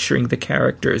featuring the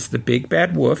characters the Big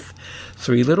Bad Wolf,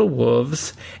 3 Little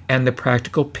Wolves, and the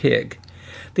Practical Pig.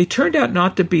 They turned out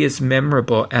not to be as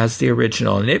memorable as the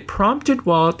original, and it prompted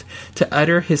Walt to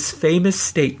utter his famous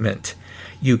statement,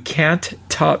 "You can't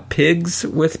top pigs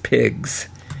with pigs."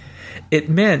 It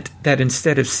meant that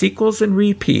instead of sequels and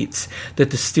repeats, that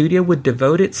the studio would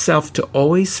devote itself to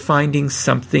always finding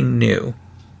something new.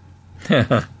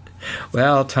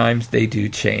 Well, times they do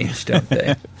change, don't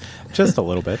they? Just a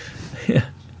little bit. Yeah.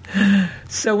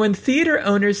 So when theater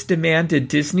owners demanded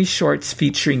Disney shorts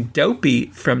featuring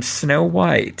Dopey from Snow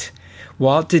White,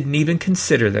 Walt didn't even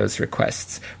consider those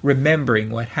requests, remembering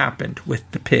what happened with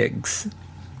the pigs.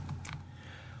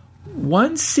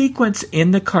 One sequence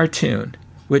in the cartoon,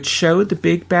 which showed the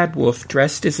Big Bad Wolf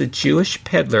dressed as a Jewish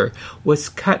peddler, was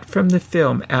cut from the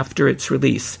film after its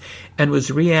release and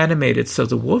was reanimated so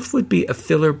the wolf would be a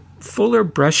fuller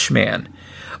brush man,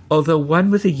 although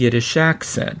one with a Yiddish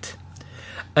accent.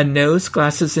 A nose,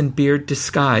 glasses, and beard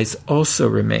disguise also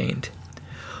remained.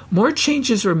 More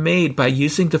changes were made by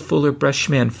using the Fuller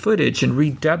Brushman footage and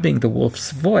redubbing the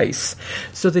wolf's voice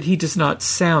so that he does not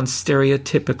sound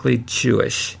stereotypically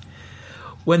Jewish.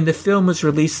 When the film was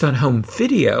released on home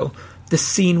video, the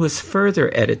scene was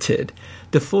further edited.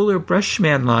 The Fuller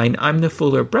Brushman line, "I'm the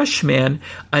Fuller Brushman,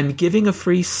 I'm giving a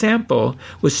free sample,"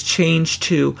 was changed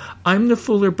to, "I'm the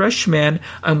Fuller Brushman,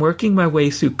 I'm working my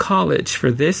way through college for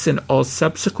this and all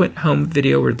subsequent home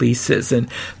video releases." And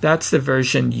that's the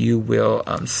version you will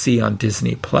see on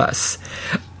Disney+.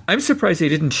 I'm surprised they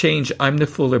didn't change "I'm the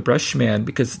Fuller Brushman,"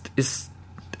 because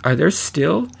are there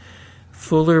still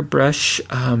Fuller Brush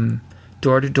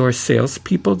door-to-door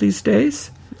salespeople these days?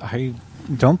 I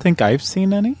don't think I've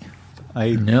seen any.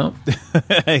 No.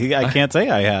 I can't say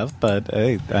I have, but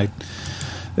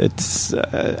it's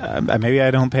maybe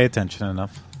I don't pay attention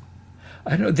enough.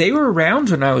 I know they were around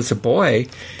when I was a boy,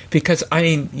 because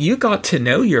you got to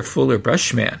know your Fuller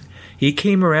Brushman. He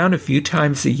came around a few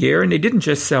times a year, and they didn't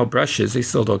just sell brushes; they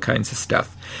sold all kinds of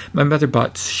stuff. My mother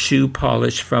bought shoe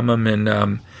polish from him,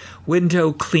 and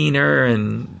window cleaner,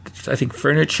 and I think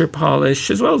furniture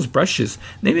polish, as well as brushes.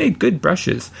 They made good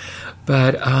brushes.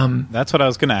 But that's what I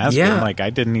was going to ask. Yeah. I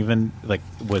didn't even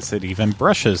was it even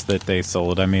brushes that they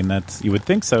sold? I mean, you would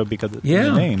think so because it's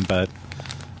the name, but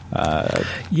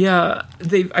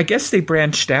I guess they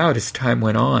branched out as time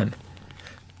went on.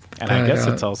 And I guess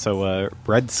it's also a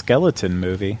Red Skeleton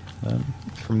movie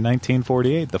from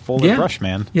 1948, The Fuller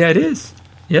Brushman. Yeah, it is.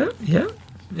 Yeah.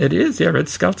 It is, yeah. Red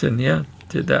Skelton, yeah,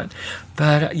 did that.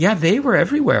 But, yeah, they were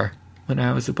everywhere when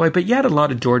I was a boy. But you had a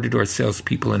lot of door-to-door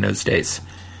salespeople in those days.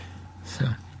 So,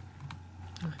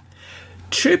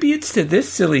 tributes to this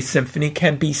silly symphony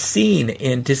can be seen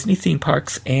in Disney theme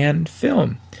parks and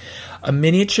film.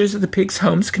 Miniatures of the pigs'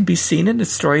 homes can be seen in the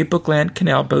Storybook Land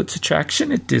Canal Boats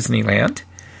attraction at Disneyland.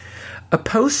 A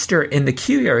poster in the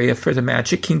queue area for the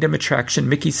Magic Kingdom attraction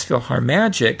Mickey's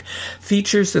PhilharMagic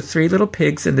features the Three Little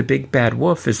Pigs and the Big Bad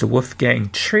Wolf as the Wolfgang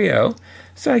Trio.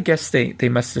 So I guess they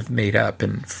must have made up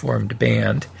and formed a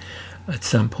band at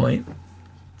some point.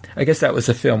 I guess that was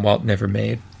a film Walt never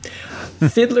made.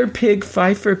 Fiddler Pig,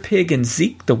 Fifer Pig, and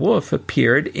Zeke the Wolf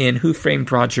appeared in Who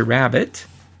Framed Roger Rabbit.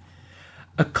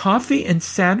 A coffee and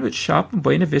sandwich shop on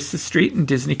Buena Vista Street in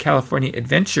Disney California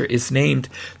Adventure is named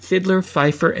Fiddler,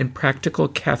 Fifer, and Practical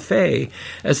Cafe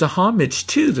as a homage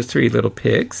to the Three Little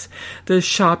Pigs. The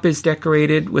shop is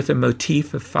decorated with a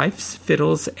motif of fifes,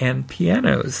 fiddles, and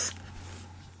pianos.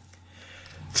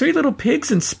 Three Little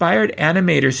Pigs inspired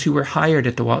animators who were hired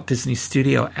at the Walt Disney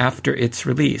Studio after its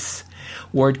release.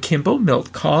 Ward Kimball,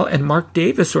 Milt Kahl, and Mark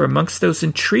Davis were amongst those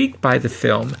intrigued by the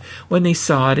film when they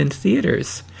saw it in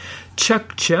theaters.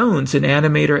 Chuck Jones, an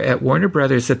animator at Warner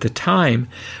Brothers at the time,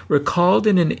 recalled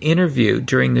in an interview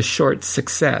during the short's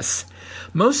success,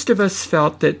 "Most of us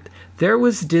felt that there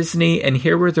was Disney and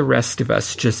here were the rest of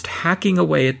us just hacking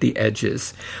away at the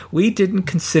edges. We didn't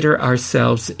consider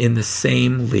ourselves in the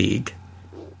same league."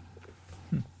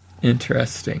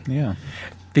 Interesting. Yeah.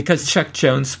 Because Chuck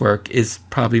Jones' work is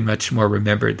probably much more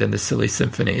remembered than the Silly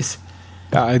Symphonies.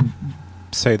 I'd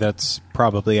say that's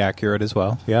probably accurate as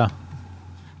well. Yeah.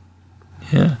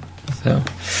 Yeah. So,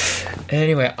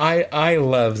 anyway, I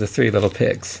love the Three Little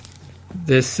Pigs.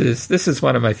 This is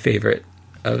one of my favorite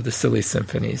of the Silly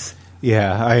Symphonies.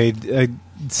 Yeah, I'd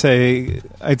say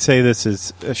this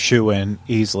is a shoo-in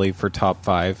easily for top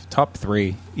 5, top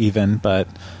 3 even. But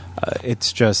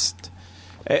it's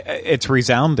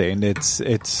resounding.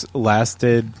 It's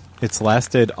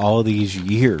lasted all these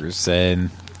years, and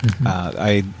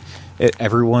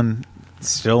everyone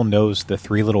still knows the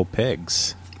Three Little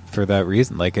Pigs for that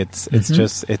reason. Like it's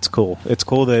cool. It's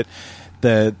cool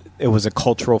that it was a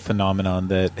cultural phenomenon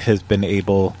that has been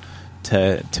able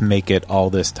to make it all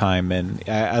this time, and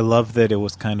I love that it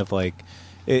was kind of like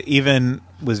it even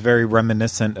was very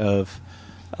reminiscent of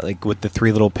like with the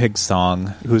Three Little Pigs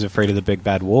song, Who's Afraid of the Big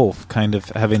Bad Wolf, kind of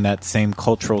having that same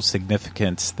cultural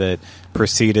significance that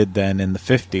preceded then in the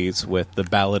 50s with the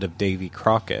Ballad of Davy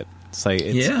Crockett. It's like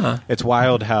it's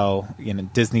wild how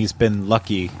Disney's been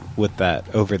lucky with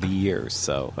that over the years.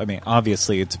 So I mean,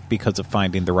 obviously it's because of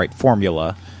finding the right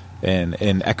formula and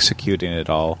executing it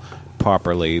all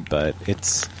properly. But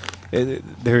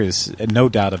there is no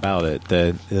doubt about it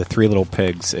that the Three Little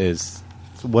Pigs is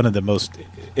one of the most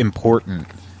important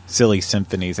silly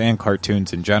symphonies and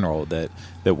cartoons in general that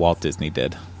Walt Disney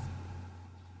did.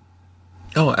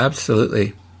 Oh,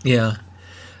 absolutely. Yeah.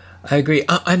 I agree.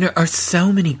 And there are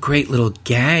so many great little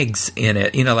gags in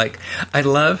it. Like, I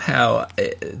love how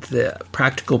the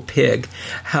Practical Pig,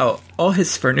 how all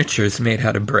his furniture is made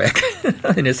out of brick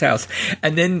in his house.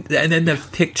 And then the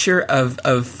picture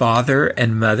of father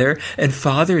and mother, and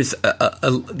father's,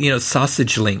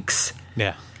 sausage links.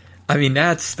 Yeah. I mean,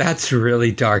 that's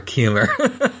really dark humor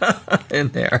in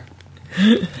there.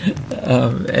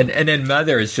 And then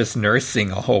mother is just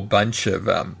nursing a whole bunch of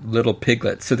little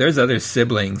piglets. So there's other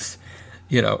siblings,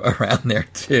 around there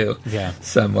too,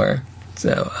 somewhere.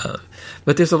 So,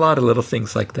 but there's a lot of little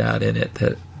things like that in it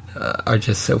that are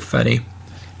just so funny.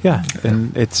 Yeah,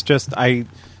 and it's just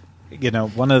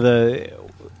one of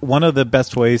the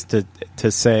best ways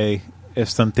to say if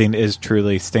something is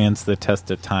truly stands the test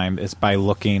of time is by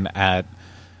looking at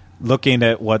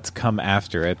what's come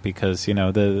after it, because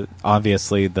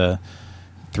obviously the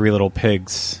Three Little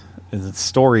Pigs is a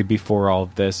story before all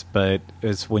of this, but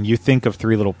is when you think of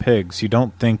Three Little Pigs, you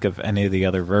don't think of any of the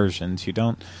other versions. You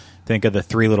don't think of the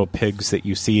Three Little Pigs that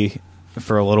you see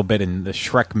for a little bit in the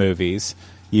Shrek movies.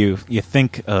 You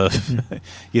think of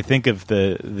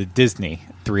the Disney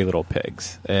Three Little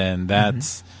Pigs, and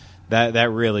that's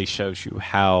that really shows you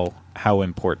how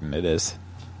important it is.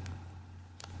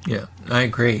 Yeah, I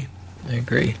agree.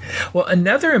 Well,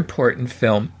 another important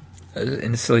film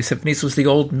in the Silly Symphonies was The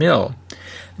Old Mill.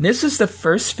 And this was the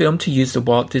first film to use the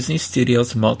Walt Disney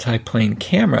Studios multi-plane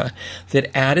camera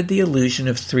that added the illusion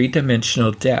of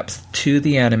three-dimensional depth to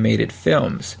the animated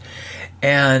films.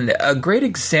 And a great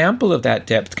example of that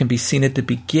depth can be seen at the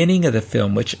beginning of the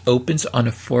film, which opens on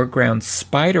a foreground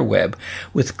spider web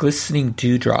with glistening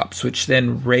dewdrops, which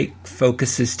then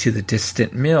focuses to the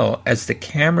distant mill as the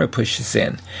camera pushes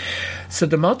in. So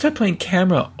the multiplane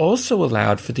camera also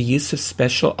allowed for the use of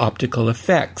special optical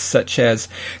effects, such as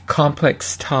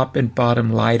complex top and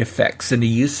bottom light effects and the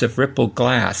use of rippled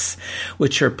glass,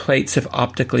 which are plates of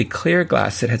optically clear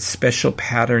glass that had special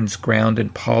patterns ground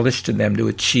and polished in them to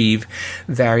achieve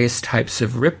various types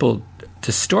of ripple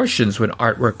distortions when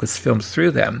artwork was filmed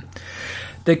through them.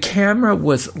 The camera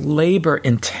was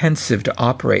labor-intensive to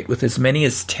operate, with as many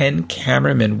as 10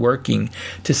 cameramen working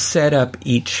to set up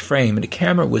each frame. And the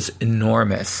camera was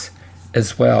enormous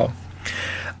as well.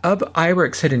 UB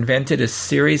Iwerks had invented a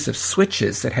series of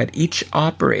switches that had each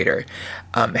operator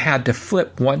had to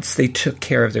flip once they took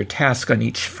care of their task on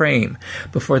each frame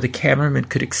before the cameraman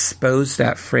could expose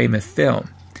that frame of film.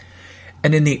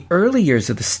 And in the early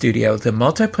years of the studio, the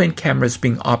multiplane camera was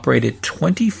being operated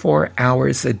 24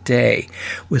 hours a day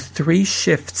with 3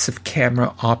 shifts of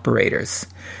camera operators.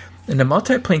 And the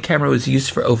multiplane camera was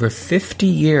used for over 50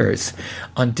 years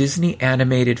on Disney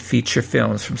animated feature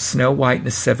films, from Snow White and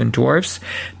the Seven Dwarfs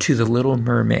to The Little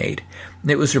Mermaid.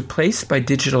 And it was replaced by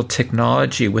digital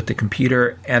technology with the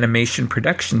computer animation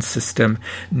production system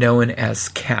known as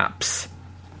CAPS.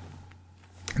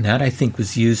 And that, I think,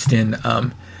 was used in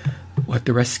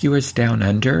The Rescuers Down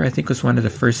Under, I think, was one of the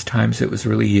first times it was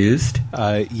really used.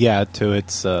 Yeah, to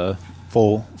its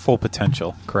full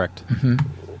potential, correct. Mm-hmm.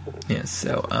 Yeah,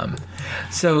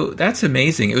 so that's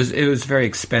amazing. It was very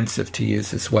expensive to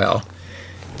use as well,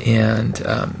 and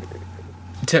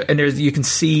you can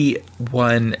see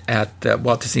one at the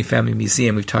Walt Disney Family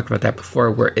Museum. We've talked about that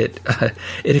before, where it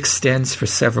extends for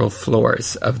several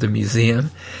floors of the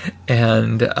museum,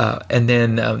 and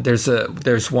then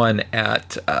there's one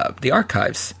at the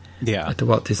archives, at the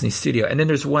Walt Disney Studio, and then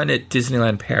there's one at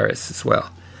Disneyland Paris as well.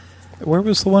 Where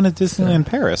was the one at Disneyland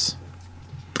Paris?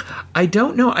 I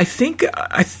don't know. I think,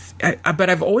 but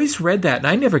I've always read that, and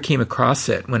I never came across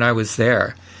it when I was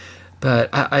there. But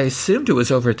I assumed it was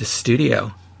over at the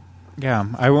studio. Yeah,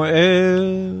 I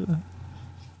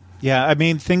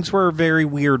mean, things were very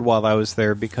weird while I was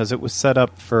there because it was set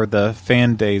up for the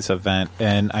Fan Days event,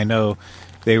 and I know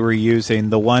they were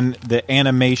using the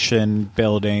animation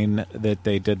building that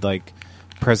they did like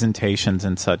presentations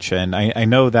and such in. I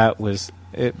know that was.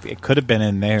 It could have been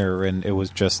in there, and it was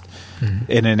just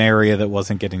in an area that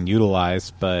wasn't getting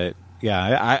utilized. But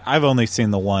yeah, I've only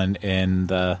seen the one in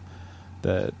the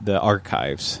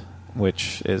archives,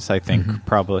 which is, I think,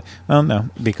 probably, well, no,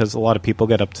 because a lot of people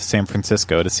get up to San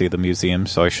Francisco to see the museum,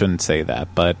 so I shouldn't say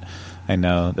that. But I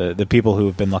know the people who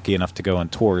have been lucky enough to go on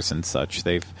tours and such,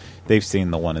 they've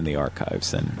seen the one in the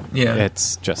archives, and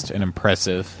it's just an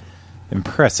impressive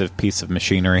piece of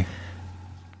machinery.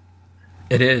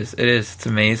 It is. It's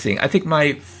amazing. I think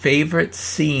my favorite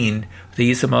scene with the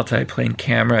use of multiplane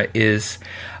camera is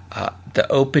the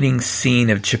opening scene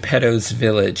of Geppetto's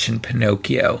village in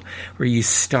Pinocchio, where you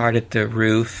start at the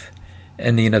roof,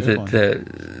 and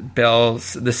the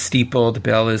bells, the steeple, the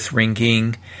bell is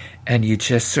ringing, and you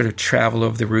just sort of travel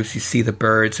over the roofs. You see the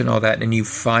birds and all that, and you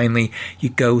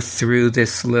go through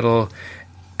this little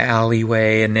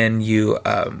alleyway, and then you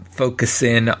focus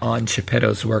in on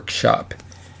Geppetto's workshop.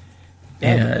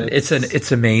 And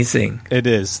it's amazing. It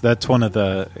is. That's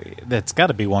got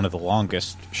to be one of the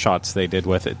longest shots they did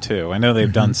with it too. I know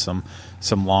they've done some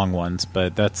long ones,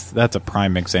 but that's a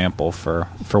prime example for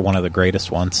one of the greatest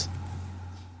ones.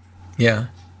 Yeah,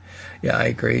 I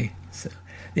agree.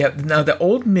 Now the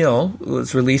Old Mill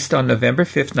was released on November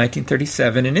 5th,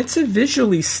 1937, and it's a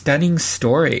visually stunning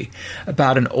story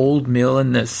about an old mill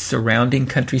in the surrounding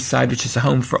countryside, which is a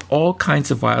home for all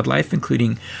kinds of wildlife,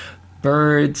 including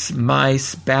birds,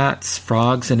 mice, bats,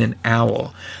 frogs, and an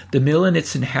owl. The mill and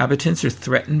its inhabitants are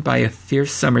threatened by a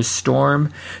fierce summer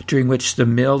storm, during which the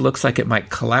mill looks like it might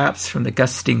collapse from the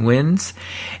gusting winds.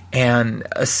 And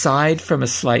aside from a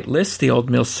slight list, the old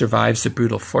mill survives the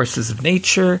brutal forces of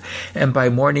nature, and by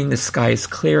morning the sky is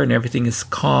clear and everything is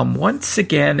calm once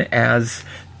again as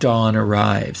dawn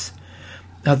arrives.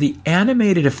 Now, the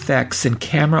animated effects and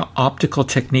camera optical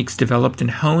techniques developed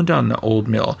and honed on the Old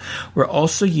Mill were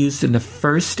also used in the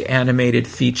first animated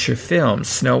feature film,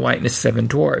 Snow White and the Seven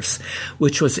Dwarfs,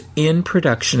 which was in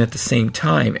production at the same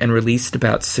time and released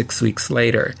about 6 weeks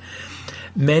later.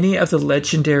 Many of the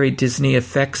legendary Disney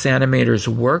effects animators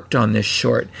worked on this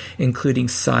short, including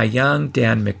Cy Young,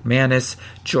 Dan McManus,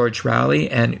 George Rowley,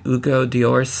 and Ugo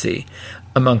D'Orsi,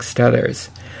 amongst others.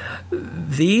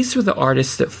 These were the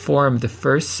artists that formed the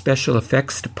first special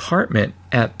effects department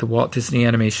at the Walt Disney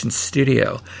Animation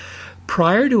Studio.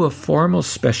 Prior to a formal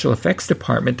special effects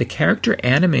department, the character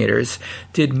animators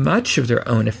did much of their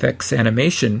own effects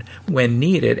animation when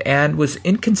needed and was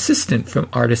inconsistent from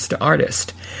artist to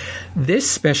artist.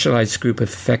 This specialized group of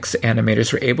effects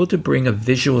animators were able to bring a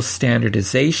visual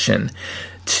standardization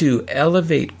to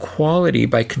elevate quality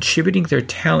by contributing their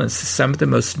talents to some of the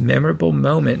most memorable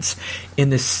moments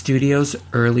in the studio's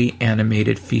early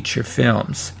animated feature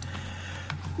films.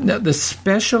 Now, the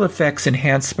special effects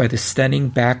enhanced by the stunning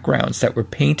backgrounds that were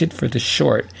painted for the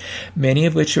short, many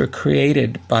of which were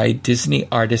created by Disney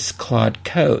artist Claude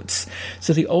Coates.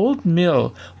 So The Old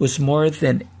Mill was more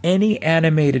than any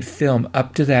animated film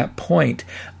up to that point,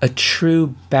 a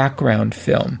true background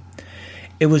film.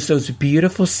 It was those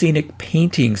beautiful scenic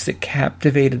paintings that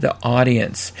captivated the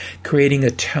audience, creating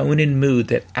a tone and mood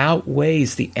that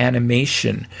outweighs the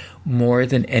animation more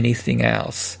than anything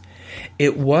else.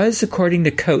 It was, according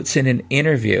to Coates in an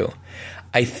interview,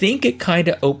 I think it kind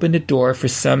of opened a door for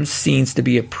some scenes to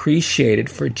be appreciated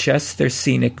for just their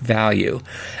scenic value,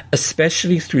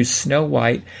 especially through Snow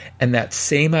White, and that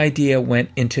same idea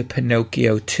went into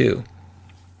Pinocchio too.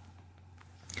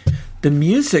 The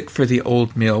music for The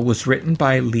Old Mill was written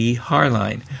by Lee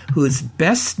Harline, who is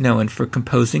best known for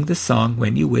composing the song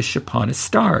When You Wish Upon a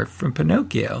Star from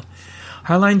Pinocchio.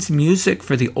 Harline's music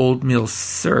for The Old Mill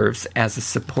serves as a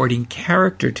supporting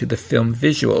character to the film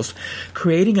visuals,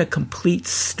 creating a complete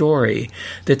story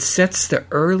that sets the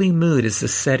early mood as the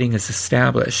setting is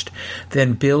established,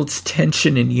 then builds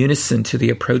tension in unison to the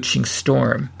approaching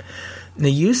storm. The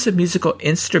use of musical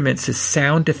instruments as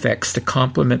sound effects to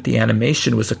complement the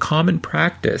animation was a common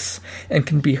practice and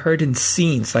can be heard in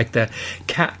scenes like the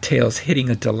cattails hitting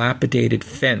a dilapidated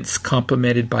fence,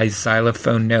 complemented by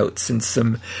xylophone notes, and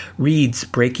some reeds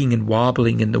breaking and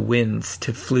wobbling in the winds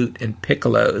to flute and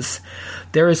piccolos.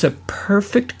 There is a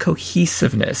perfect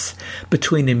cohesiveness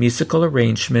between the musical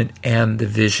arrangement and the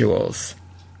visuals.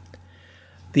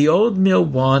 The Old Mill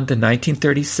won the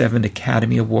 1937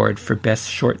 Academy Award for Best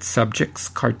Short Subjects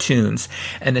Cartoons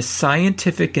and the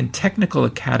Scientific and Technical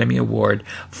Academy Award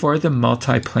for the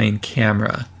multiplane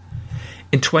camera.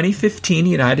 In 2015, the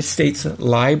United States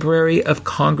Library of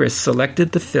Congress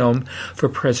selected the film for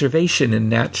preservation in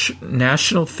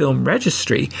National Film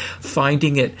Registry,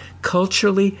 finding it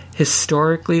culturally,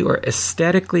 historically, or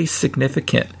aesthetically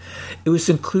significant. It was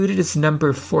included as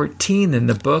number 14 in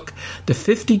the book, The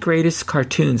 50 Greatest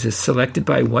Cartoons, as selected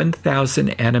by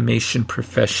 1,000 animation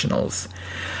professionals.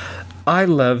 I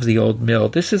love The Old Mill.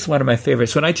 This is one of my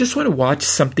favorites. When I just want to watch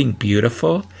something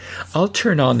beautiful, I'll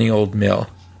turn on The Old Mill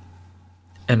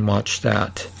and watch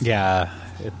that. Yeah,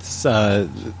 it's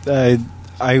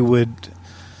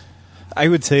I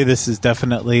would say this is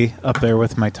definitely up there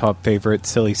with my top favorite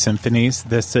silly symphonies.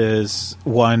 This is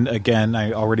one, again,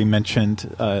 I already mentioned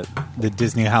the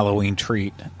Disney Halloween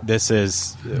Treat. This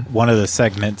is one of the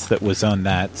segments that was on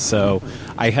that. So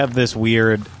I have this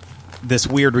weird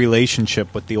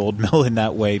relationship with The Old Mill in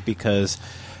that way, because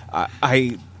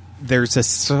there's a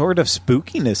sort of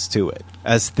spookiness to it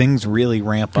as things really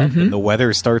ramp up and the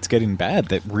weather starts getting bad.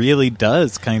 That really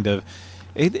does kind of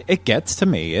it gets to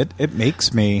me. It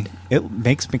makes me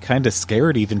kind of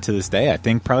scared even to this day. I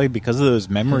think probably because of those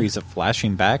memories of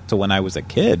flashing back to when I was a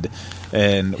kid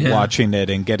and watching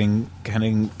it and getting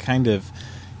kind of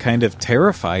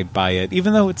terrified by it,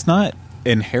 even though it's not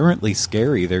inherently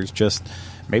scary. There's just,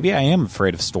 maybe I am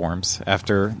afraid of storms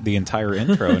after the entire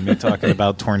intro and me talking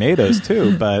about tornadoes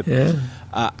too. But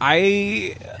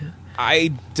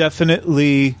I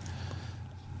definitely,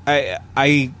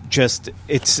 I just,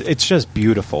 it's just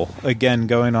beautiful. Again,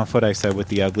 going off what I said with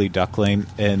The Ugly Duckling,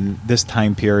 in this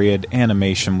time period,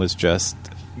 animation was just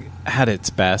at its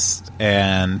best,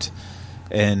 and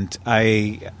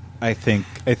I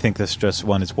think this just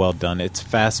one is well done. It's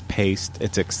fast paced,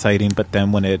 it's exciting, but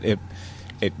then when it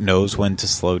knows when to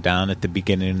slow down at the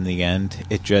beginning and the end.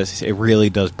 It really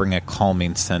does bring a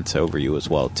calming sense over you as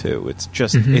well too. It's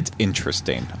just it's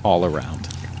interesting all around.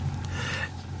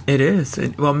 It is.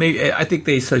 Well, maybe I think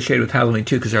they associate it with Halloween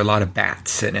too, because there are a lot of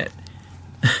bats in it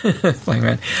flying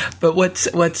around. But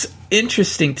what's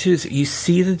interesting too is you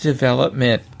see the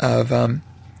development of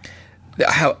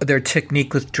how their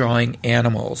technique with drawing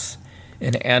animals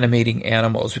and animating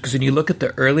animals, because when you look at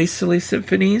the early silly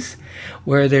symphonies,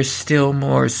 where they're still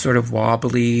more sort of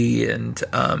wobbly and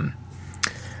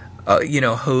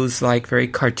hose-like, very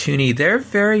cartoony, they're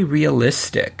very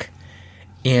realistic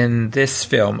in this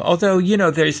film. Although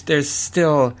there's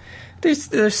still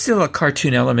there's still a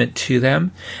cartoon element to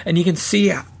them, and you can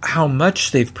see how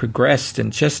much they've progressed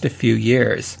in just a few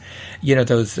years. You know,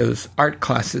 those art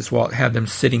classes Walt had them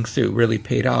sitting through really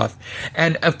paid off.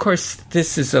 And of course,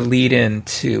 this is a lead in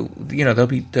to, you know,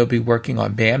 they'll be working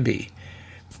on Bambi,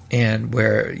 and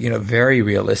where, you know, very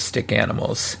realistic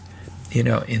animals, you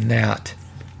know, in that.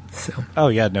 So. Oh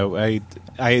yeah, no, I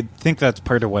think that's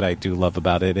part of what I do love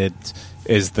about it. It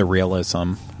is the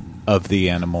realism of the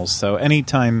animals. So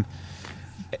anytime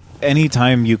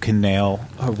you can nail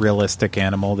a realistic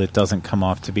animal that doesn't come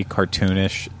off to be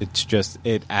cartoonish,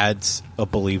 it adds a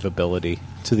believability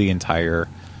to the entire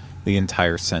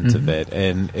sense of it.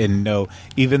 And no,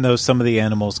 even though some of the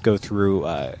animals go through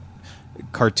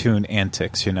cartoon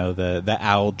antics, you know, the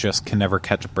owl just can never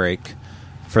catch a break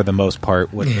for the most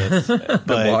part with it. But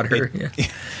the water.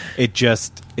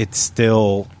 It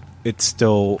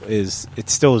still is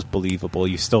believable.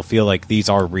 You still feel like these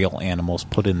are real animals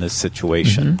put in this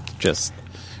situation. Just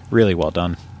really well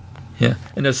done. Yeah,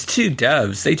 and those two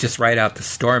doves, they just ride out the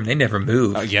storm. They never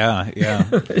move. Yeah.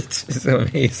 It's so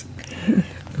amazing.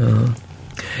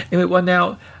 Anyway, well,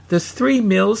 now, the three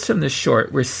mills from the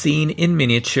short were seen in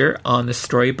miniature on the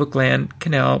Storybook Land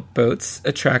Canal Boats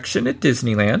attraction at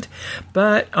Disneyland,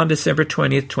 but on December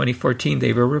 20th, 2014,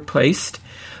 they were replaced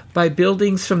by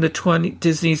buildings from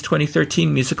Disney's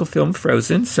 2013 musical film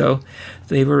Frozen, so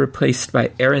they were replaced by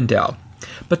Arendelle.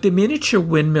 But the miniature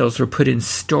windmills were put in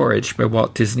storage by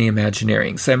Walt Disney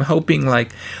Imagineering, so I'm hoping,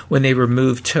 like, when they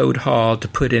removed Toad Hall to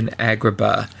put in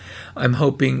Agrabah, I'm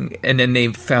hoping, and then they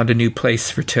found a new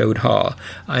place for Toad Hall,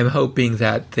 I'm hoping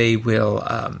that they will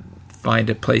find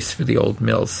a place for the old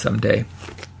mills someday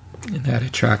in that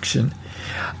attraction.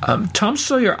 Tom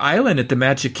Sawyer Island at the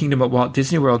Magic Kingdom at Walt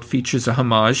Disney World features a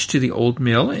homage to the old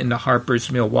mill in the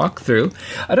Harper's Mill walkthrough.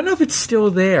 I don't know if it's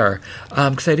still there,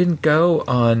 because I didn't go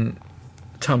on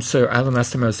Tom Sawyer Island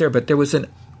last time I was there, but there was an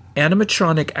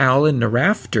animatronic owl in the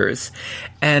rafters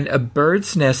and a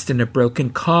bird's nest in a broken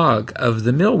cog of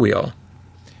the mill wheel.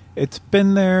 It's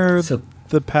been there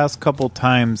the past couple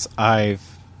times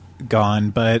I've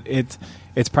gone, but it's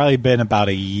probably been about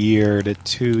a year to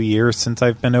 2 years since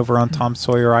I've been over on Tom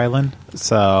Sawyer Island.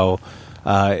 So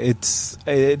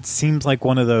it seems like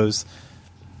one of those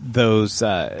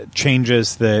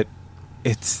changes that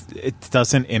it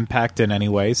doesn't impact in any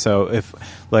way. So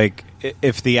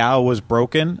if the owl was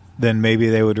broken, then maybe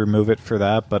they would remove it for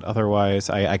that. But otherwise,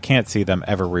 I can't see them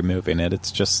ever removing it.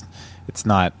 It's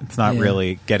not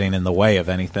really getting in the way of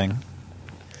anything.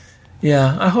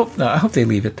 Yeah, I hope not. I hope they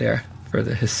leave it there for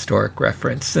the historic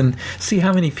reference and see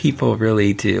how many people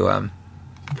really do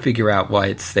figure out why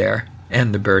it's there,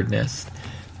 and the bird nest.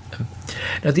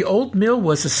 Now, the old mill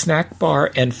was a snack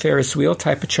bar and Ferris wheel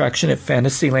type attraction at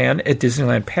Fantasyland at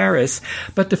Disneyland Paris,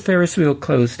 but the Ferris wheel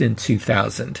closed in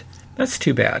 2000. That's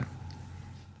too bad.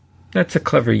 That's a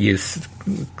clever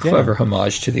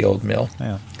homage to the old mill.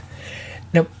 Yeah.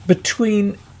 Now,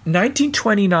 between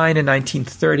 1929 and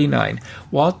 1939,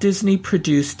 Walt Disney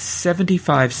produced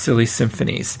 75 Silly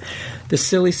Symphonies. The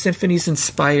Silly Symphonies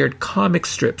inspired comic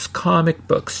strips, comic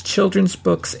books, children's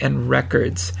books, and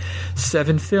records.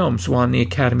 7 films won the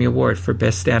Academy Award for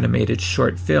Best Animated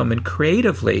Short Film, and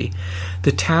creatively,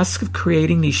 the task of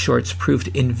creating these shorts proved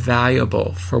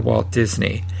invaluable for Walt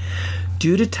Disney.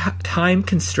 Due to time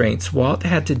constraints, Walt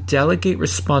had to delegate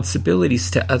responsibilities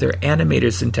to other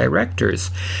animators and directors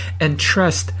and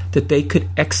trust that they could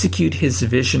execute his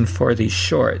vision for these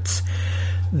shorts.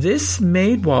 This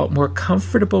made Walt more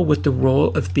comfortable with the role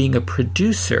of being a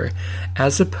producer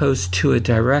as opposed to a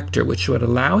director, which would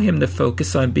allow him to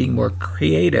focus on being more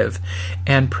creative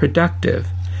and productive.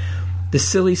 The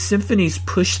Silly Symphonies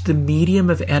pushed the medium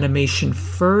of animation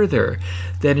further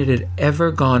than it had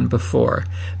ever gone before,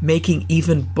 making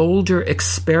even bolder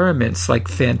experiments like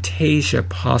Fantasia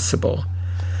possible.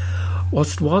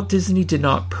 Whilst Walt Disney did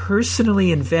not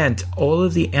personally invent all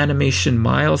of the animation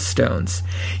milestones,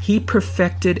 he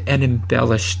perfected and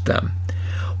embellished them.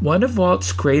 One of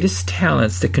Walt's greatest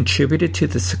talents that contributed to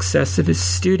the success of his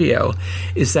studio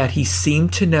is that he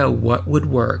seemed to know what would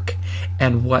work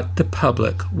and what the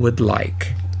public would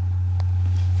like.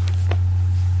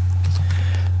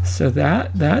 So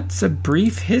that's a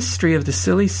brief history of the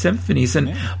Silly Symphonies,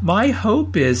 and my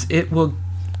hope is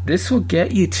this will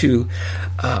get you to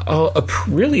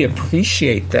really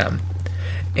appreciate them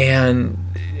and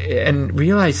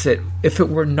realize that if it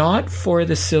were not for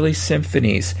the Silly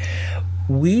Symphonies,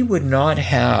 we would not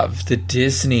have the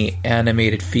Disney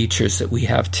animated features that we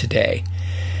have today,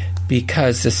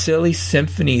 because the Silly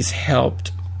Symphonies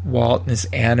helped Walt and his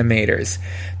animators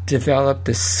develop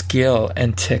the skill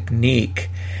and technique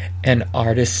and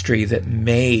artistry that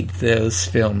made those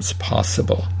films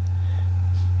possible.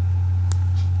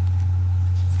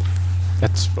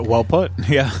 That's well put.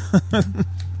 Yeah.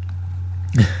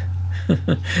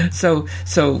 So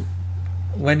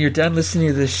when you're done listening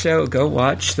to this show, go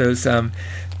watch those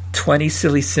 20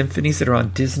 silly symphonies that are on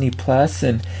Disney Plus,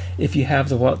 and if you have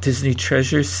the Walt Disney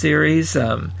Treasure series,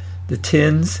 the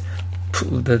tins,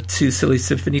 the 2 silly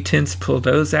symphony tins, pull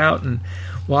those out and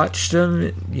watch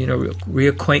them.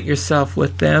 Reacquaint yourself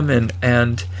with them,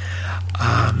 and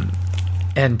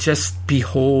just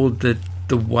behold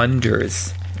the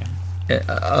wonders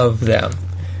of them,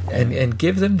 and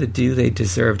give them the due they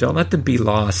deserve. Don't let them be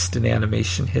lost in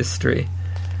animation history.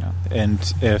 And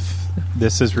if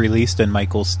this is released and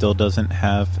Michael still doesn't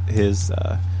have his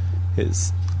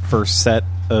first set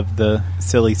of the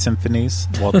Silly Symphonies,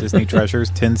 Walt Disney Treasures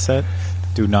tin set,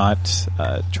 do not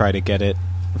try to get it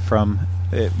from...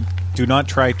 do not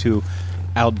try to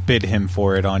outbid him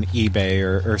for it on eBay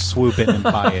or swoop in and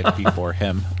buy it before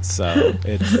him. So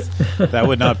that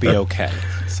would not be okay.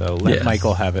 So let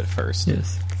Michael have it first.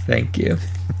 Yes, thank you.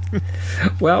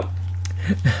 Well,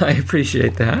 I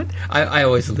appreciate that. I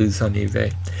always lose on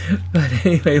eBay,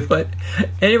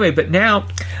 but now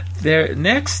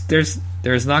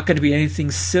there's not going to be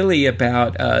anything silly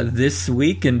about this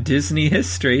week in Disney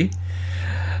history.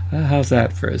 How's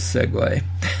that for a segue?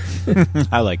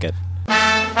 I like it.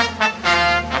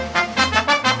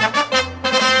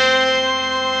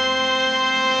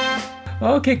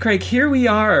 Okay, Craig, here we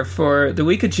are for the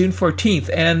week of June 14th,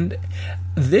 and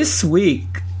this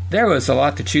week there was a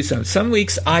lot to choose from. Some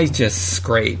weeks I just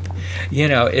scrape.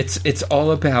 It's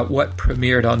all about what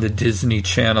premiered on the Disney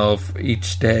Channel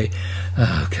each day.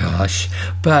 Oh, gosh.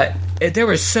 But there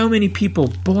were so many people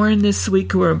born this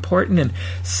week who were important, and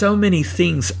so many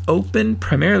things open,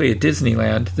 primarily at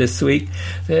Disneyland this week,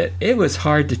 that it was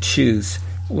hard to choose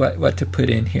what to put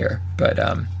in here. But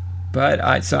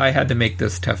I had to make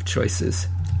those tough choices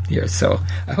here. So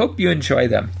I hope you enjoy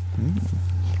them.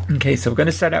 Okay, so we're going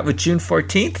to start out with June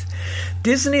 14th.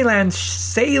 Disneyland's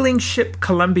sailing ship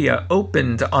Columbia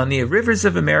opened on the rivers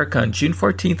of America on June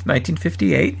 14th,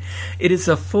 1958. It is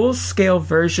a full-scale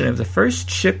version of the first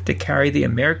ship to carry the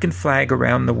American flag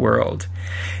around the world.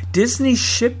 Disney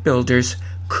shipbuilders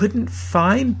couldn't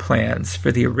find plans for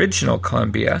the original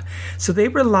Columbia, so they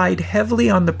relied heavily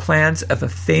on the plans of a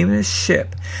famous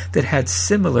ship that had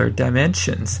similar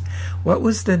dimensions. What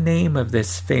was the name of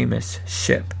this famous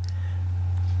ship?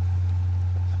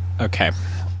 Okay,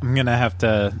 I'm going to have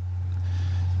to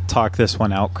talk this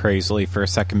one out crazily for a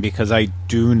second because I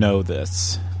do know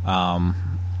this.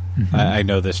 I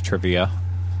know this trivia,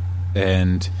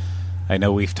 and I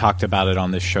know we've talked about it on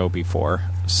this show before,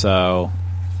 so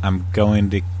I'm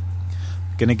going to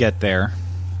get there.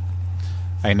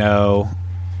 I know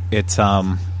it's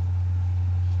the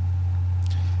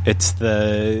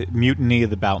Mutiny of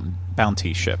the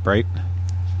Bounty ship, right?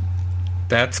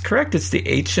 That's correct. It's the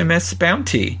HMS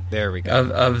Bounty. There we go.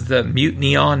 Of the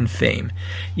Mutiny on fame.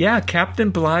 Yeah, Captain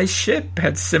Bligh's ship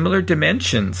had similar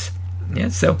dimensions. Yeah,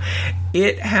 so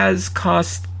it has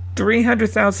cost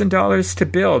 $300,000 to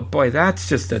build. Boy, that's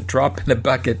just a drop in the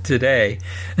bucket today.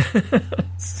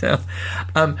 So,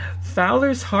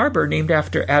 Fowler's Harbor, named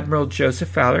after Admiral Joseph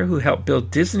Fowler, who helped build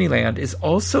Disneyland, is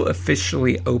also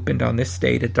officially opened on this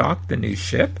day to dock the new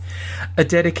ship. A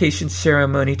dedication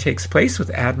ceremony takes place with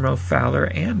Admiral Fowler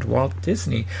and Walt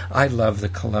Disney. I love the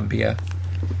Columbia.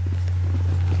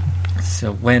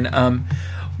 So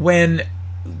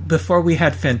before we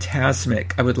had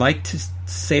Fantasmic, I would like to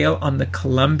sail on the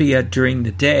Columbia during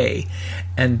the day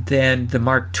and then the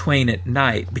Mark Twain at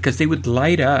night, because they would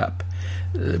light up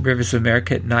the rivers of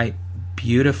America at night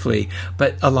beautifully.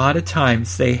 But a lot of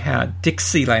times they had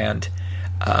Dixieland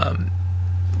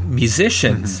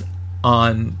musicians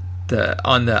on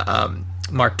the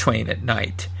Mark Twain at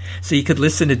night, so you could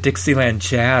listen to Dixieland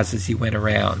jazz as you went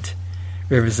around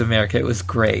rivers of America. It was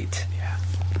great.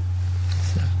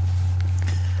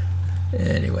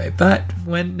 Anyway, but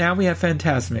now we have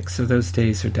Fantasmic, so those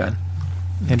days are done.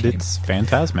 And it's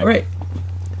Fantasmic. All right.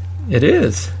 It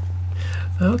is.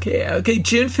 Okay,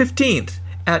 June 15th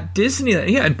at Disneyland.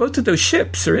 Yeah, and both of those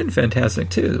ships are in Fantasmic,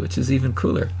 too, which is even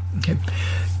cooler. Okay.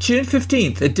 June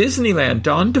 15th at Disneyland,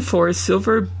 Don DeFore's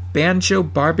Silver Banjo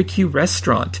Barbecue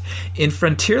Restaurant in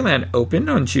Frontierland opened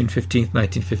on June 15th,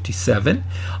 1957.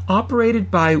 Operated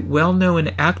by well-known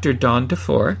actor Don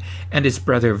DeFore and his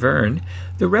brother Vern,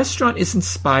 the restaurant is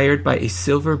inspired by a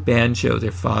silver banjo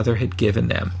their father had given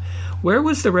them. Where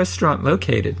was the restaurant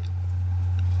located?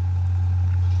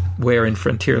 Where in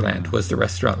Frontierland was the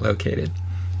restaurant located?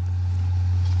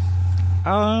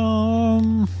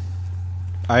 I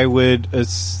would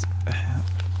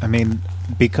I mean,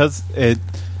 because it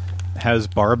has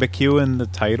barbecue in the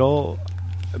title,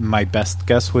 my best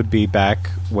guess would be back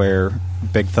where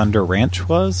Big Thunder Ranch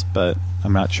was, but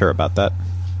I'm not sure about that.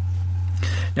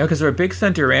 No, because where Big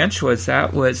Thunder Ranch was,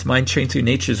 that was Mine Train Through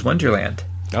Nature's Wonderland.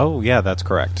 Oh, yeah, that's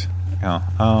correct. Yeah.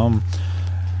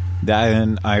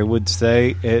 Then I would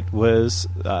say it was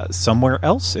somewhere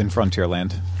else in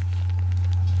Frontierland.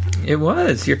 It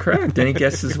was. You're correct. Any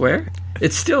guesses where?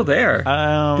 It's still there.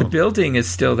 The building is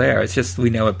still there. It's just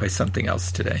we know it by something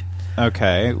else today.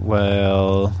 Okay,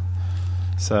 well,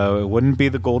 so it wouldn't be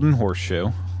the Golden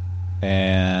Horseshoe,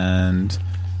 and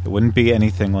it wouldn't be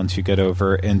anything once you get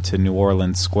over into New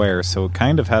Orleans Square. So it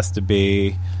kind of has to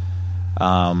be,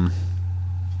 like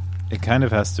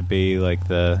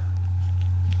the.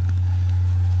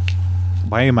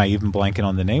 Why am I even blanking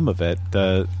on the name of it?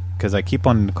 Because I keep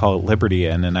wanting to call it Liberty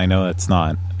Inn, and I know it's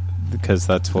not, because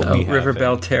that's what we have. River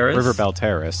Belle Terrace? River Belle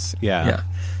Terrace, yeah.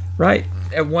 Right.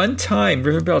 At one time,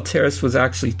 River Belle Terrace was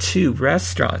actually 2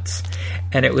 restaurants,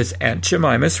 and it was Aunt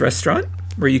Jemima's restaurant,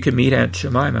 where you could meet Aunt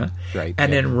Jemima. Right.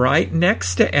 And then right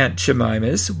next to Aunt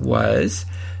Jemima's was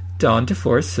Don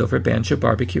DeFore's Silver Banjo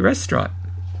Barbecue Restaurant.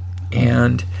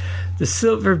 And the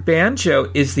Silver Banjo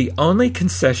is the only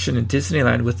concession in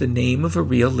Disneyland with the name of a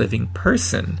real living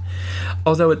person.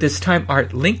 Although at this time,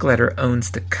 Art Linkletter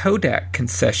owns the Kodak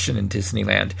concession in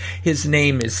Disneyland. His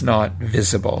name is not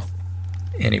visible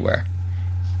anywhere.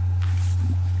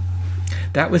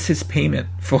 That was his payment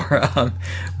for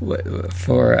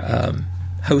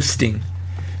hosting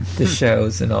the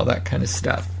shows and all that kind of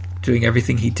stuff. Doing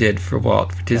everything he did for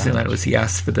Walt for Disneyland was he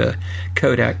asked for the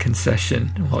Kodak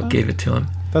concession, and Walt gave it to him.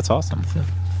 That's awesome. So,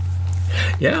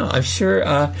 yeah, I'm sure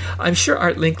Art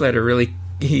Linkletter really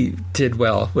he did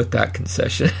well with that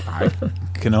concession. I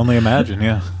can only imagine.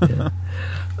 Yeah.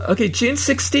 Okay, June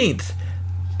 16th.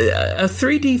 A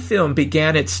 3D film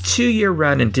began its 2-year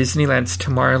run in Disneyland's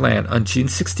Tomorrowland on June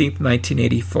 16,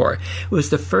 1984. It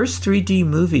was the first 3D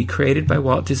movie created by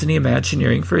Walt Disney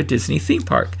Imagineering for a Disney theme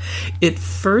park. It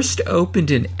first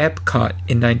opened in Epcot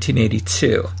in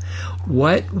 1982.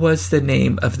 What was the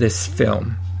name of this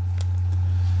film?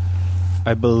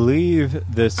 I believe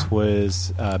this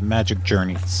was Magic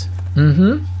Journeys.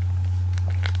 Mm-hmm.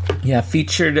 Yeah,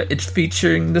 it's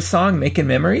featuring the song Making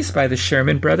Memories by the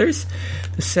Sherman Brothers.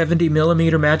 The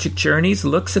 70mm Magic Journeys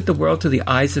looks at the world through the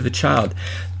eyes of a child.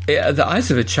 The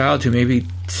eyes of a child who maybe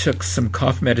took some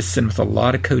cough medicine with a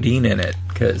lot of codeine in it,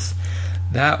 because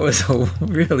that was a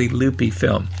really loopy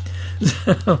film.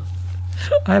 So,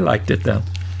 I liked it, though.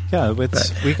 Yeah, we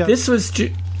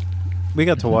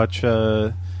got to watch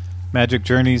Magic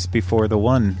Journeys before the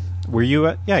one. Were you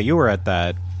at? Yeah, you were at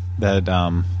that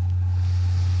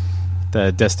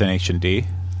the Destination D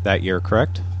that year,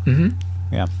 correct? Mm-hmm.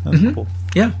 Yeah, that's cool.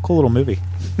 Yeah, cool little movie.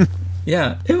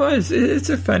 Yeah, it was. It's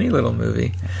a funny little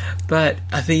movie, but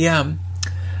I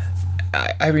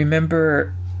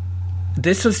remember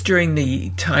this was during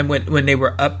the time when they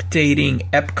were updating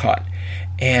Epcot,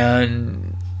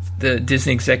 and the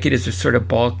Disney executives are sort of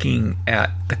balking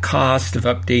at the cost of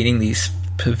updating these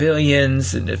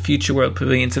pavilions and the Future World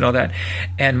pavilions and all that.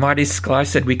 And Marty Sklar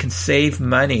said we can save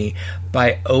money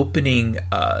by opening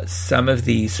some of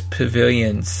these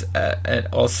pavilions and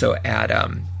also at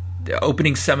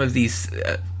opening some of these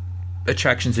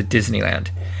attractions at Disneyland.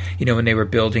 You know, when they were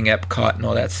building Epcot and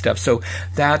all that stuff. So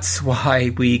that's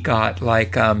why we got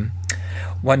like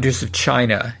Wonders of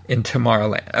China in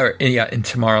Tomorrowland, in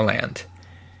Tomorrowland.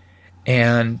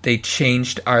 And they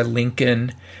changed our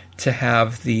Lincoln to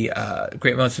have the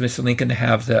Great Moments of Mr. Lincoln to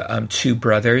have the Two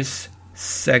Brothers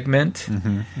segment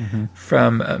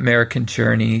from American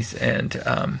Journeys and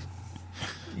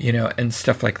and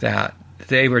stuff like that.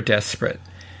 They were desperate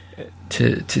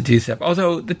to do stuff.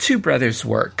 Although the Two Brothers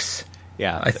works,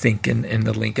 I think in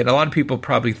the Lincoln. A lot of people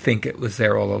probably think it was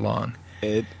there all along.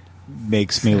 It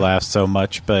makes me laugh so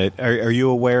much. But are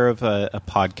you aware of a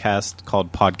podcast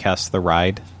called Podcast The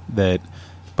Ride that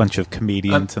a bunch of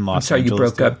comedians in Los Angeles? I'm sorry, you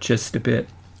broke up just a bit.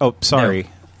 Oh, sorry.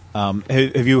 No.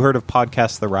 Have you heard of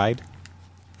Podcast The Ride?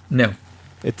 No.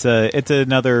 It's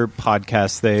another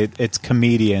podcast that it's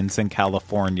comedians in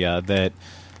California that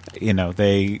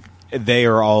they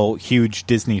are all huge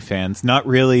Disney fans, not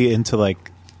really into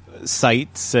like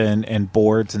sites and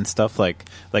boards and stuff like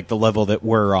the level that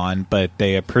we're on, but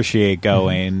they appreciate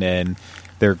going and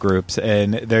their groups,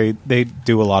 and they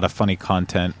do a lot of funny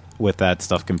content with that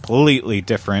stuff, completely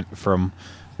different from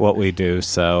what we do.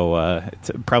 So it's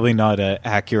probably not an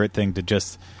accurate thing to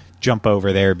just jump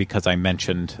over there because I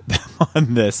mentioned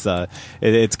on this.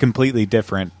 It's completely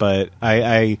different, but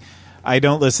I I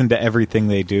don't listen to everything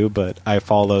they do, but I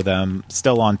follow them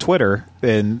still on Twitter,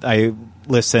 and I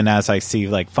listen as I see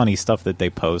like funny stuff that they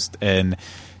post. And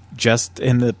just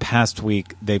in the past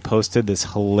week, they posted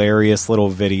this hilarious little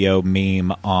video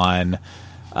meme on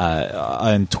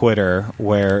Twitter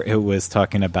where it was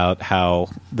talking about how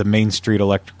the Main Street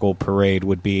Electrical Parade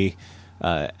would be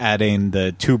adding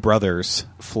the Two Brothers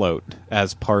float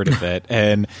as part of it.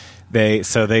 And they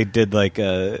did like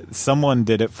someone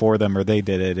did it for them, or they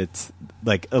did it. It's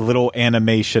like a little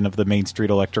animation of the Main Street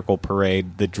Electrical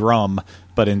Parade, the drum,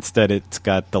 but instead it's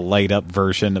got the light up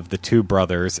version of the Two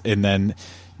Brothers. And then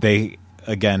they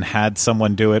again had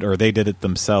someone do it, or they did it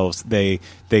themselves. They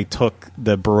took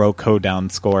the Baroque hoedown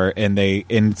score and they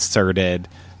inserted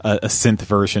a synth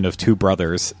version of Two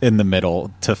Brothers in the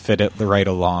middle to fit it right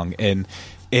along, and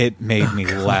it made me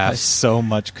laugh so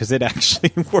much because it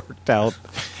actually worked out.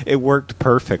 It worked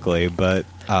perfectly, but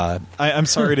I'm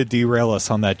sorry to derail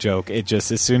us on that joke. It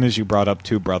just, as soon as you brought up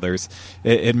Two Brothers,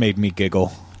 it made me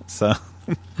giggle. So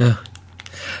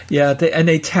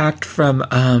they tacked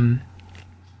from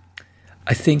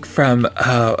I think from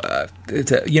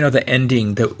the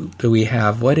ending that we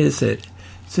have. What is it?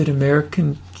 Is it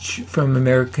American?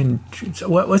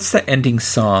 What's the ending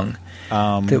song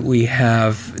that we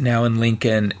have now in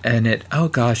Lincoln? And it,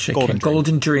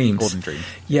 Golden Dreams. Golden Dreams.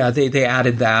 Yeah, they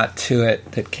added that to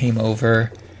it. That came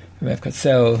over from Epcot.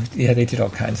 So yeah, they did all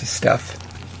kinds of stuff.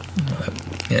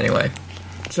 Anyway,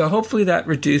 so hopefully that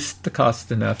reduced the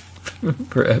cost enough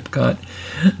for Epcot.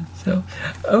 So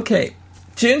okay.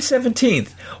 June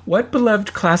 17th, what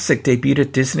beloved classic debuted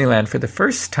at Disneyland for the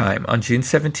first time on June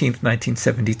 17th,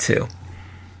 1972?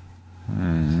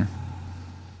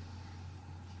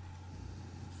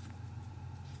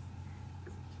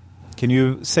 Can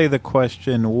you say the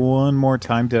question one more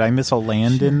time? Did I miss a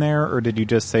land in there, or did you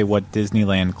just say what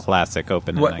Disneyland classic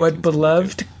opened in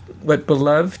 1972? What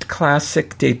beloved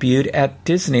classic debuted at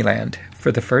Disneyland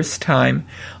for the first time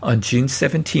on June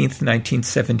 17th,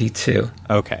 1972?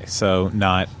 Okay, so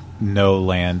no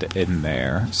land in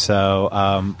there. So,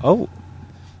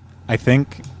 I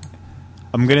think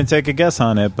I'm going to take a guess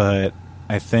on it, but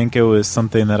I think it was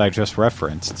something that I just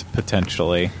referenced,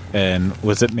 potentially. And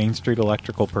was it Main Street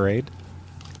Electrical Parade?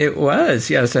 It was,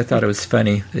 yes. I thought it was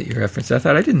funny that you referenced. I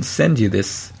thought I didn't send you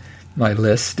my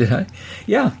list, did I?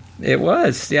 Yeah, it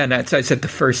was. Yeah, and that's, I said the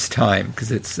first time,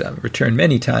 because it's returned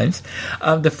many times.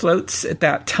 The floats at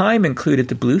that time included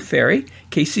the Blue Fairy,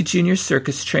 Casey Jr.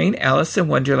 Circus Train, Alice in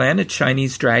Wonderland, a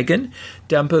Chinese Dragon,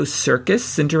 Dumbo's Circus,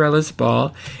 Cinderella's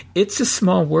Ball, It's a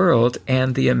Small World,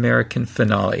 and the American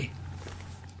Finale.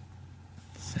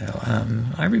 So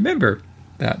I remember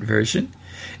that version.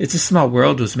 It's a Small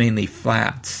World was mainly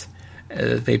flats.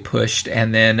 They pushed,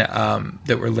 and then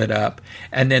that were lit up,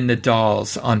 and then the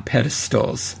dolls on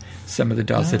pedestals. Some of the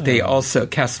dolls that they also,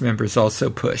 cast members also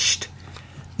pushed.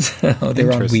 So they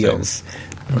were on wheels.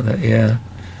 Yeah.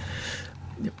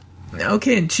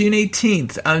 Okay, and June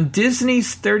 18th,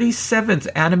 Disney's 37th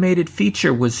animated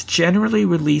feature was generally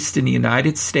released in the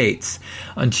United States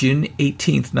on June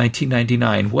 18th,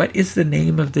 1999. What is the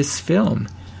name of this film?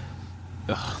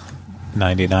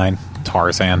 99,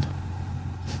 Tarzan.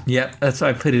 Yep, that's why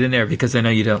I put it in there, because I know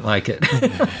you don't like it.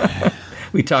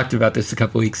 We talked about this a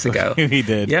couple weeks ago. We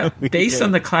did. Yeah, based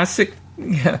on the classic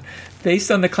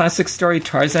story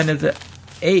Tarzan of the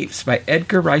Apes by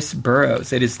Edgar Rice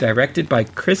Burroughs. It is directed by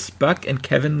Chris Buck and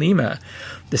Kevin Lima.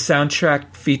 The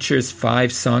soundtrack features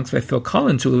 5 songs by Phil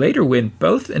Collins, who will later win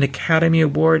both an Academy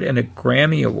Award and a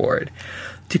Grammy Award.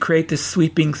 To create this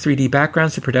sweeping 3D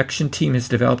backgrounds, the production team has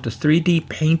developed a 3D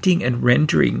painting and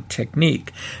rendering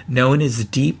technique known as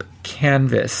deep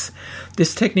canvas.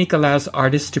 This technique allows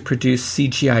artists to produce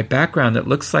CGI background that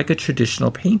looks like a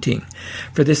traditional painting.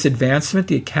 For this advancement,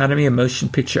 the Academy of Motion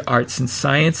Picture Arts and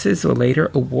Sciences will later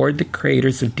award the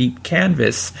creators of Deep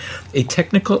Canvas a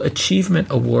Technical Achievement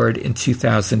Award in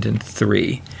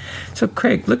 2003. So,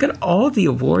 Craig, look at all the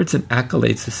awards and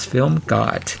accolades this film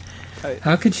got.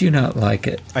 How could you not like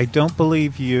it? I don't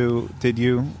believe you. Did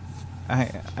you?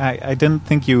 I didn't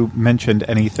think you mentioned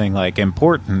anything like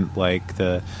important, like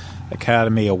the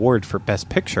Academy Award for Best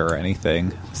Picture or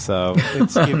anything. So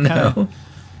it's no.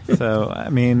 So I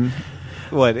mean,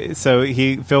 what? So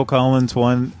Phil Collins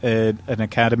won an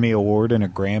Academy Award and a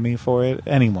Grammy for it.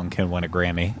 Anyone can win a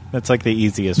Grammy. That's like the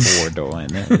easiest award to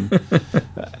win. And,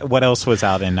 what else was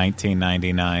out in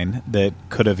 1999 that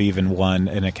could have even won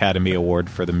an Academy Award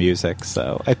for the music?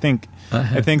 So I think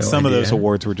some of those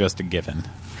awards were just a given.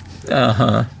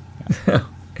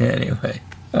 Anyway,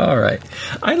 all right.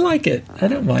 I like it. I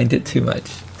don't mind it too much.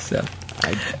 So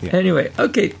anyway,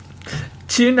 okay.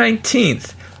 June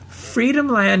 19th,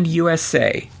 Freedomland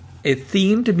USA A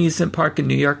themed amusement park in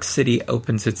New York City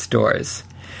opens its doors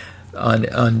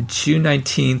on June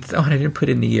 19th. Oh, and I didn't put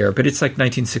in the year, but it's like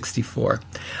 1964.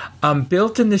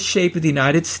 Built in the shape of the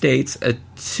United States, a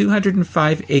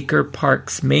 205-acre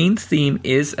park's main theme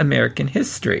is American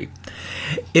history.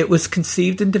 It was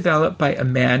conceived and developed by a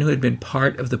man who had been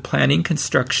part of the planning,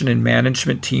 construction, and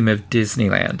management team of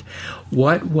Disneyland.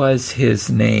 What was his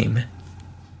name?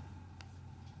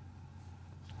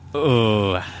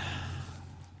 Oh,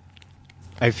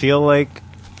 I feel like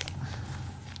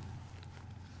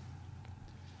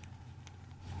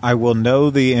I will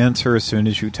know the answer as soon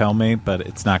as you tell me, but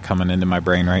it's not coming into my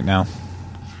brain right now.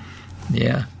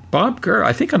 Yeah. Bob Gurr,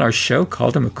 I think on our show,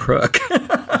 called him a crook.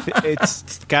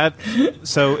 It's got,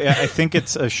 so I think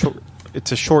it's a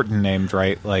shortened named,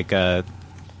 right? Like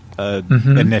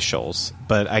initials,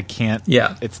 but I can't,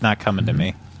 it's not coming to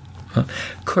me.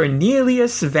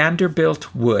 Cornelius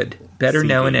Vanderbilt Wood, better CV.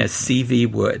 known as C.V.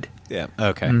 Wood. Yeah,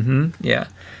 okay. Yeah.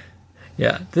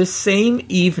 This same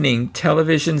evening,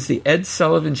 television's The Ed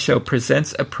Sullivan Show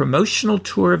presents a promotional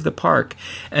tour of the park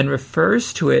and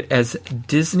refers to it as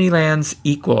Disneyland's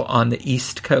equal on the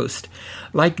East Coast.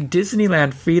 Like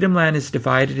Disneyland, Freedomland is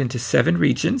divided into 7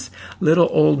 regions: Little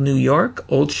Old New York,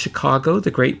 Old Chicago,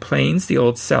 the Great Plains, the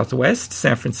Old Southwest,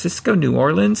 San Francisco, New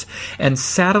Orleans, and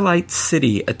Satellite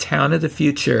City, a town of the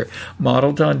future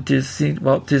modeled on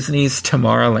Walt Disney's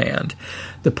Tomorrowland.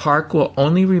 The park will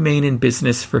only remain in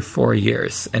business for 4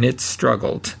 years, and it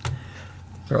struggled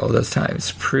for all those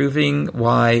times, proving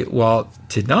why Walt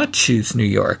did not choose New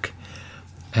York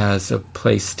as a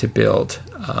place to build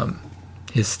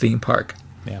his theme park.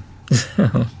 Yeah.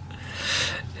 So,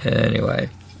 anyway.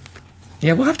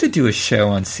 Yeah, we'll have to do a show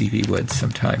on C.V. Wood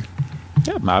sometime.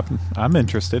 Yeah, I'm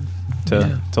interested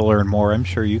to learn more. I'm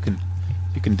sure you can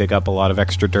dig up a lot of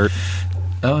extra dirt.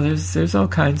 Oh, there's all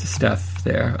kinds of stuff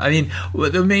there. I mean,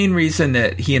 the main reason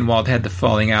that he and Walt had the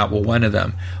falling out, well, one of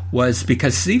them, was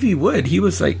because C.V. Wood, he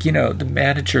was like, the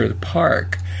manager of the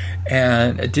park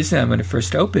and at Disneyland when it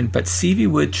first opened, but C.V.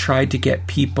 Wood tried to get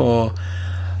people,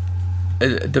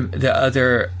 the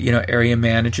other, area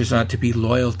managers not to be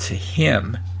loyal to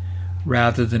him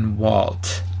rather than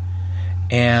Walt.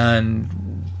 And,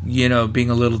 being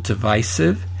a little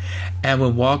divisive. And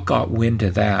when Walt got wind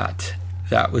of that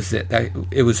was it.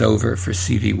 It was over for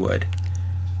C.V. Wood.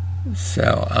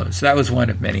 So that was one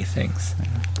of many things.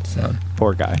 So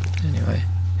poor guy. Anyway,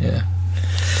 yeah.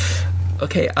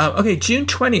 Okay, June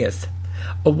 20th.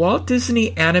 A Walt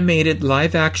Disney animated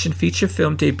live-action feature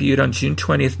film debuted on June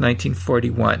 20th,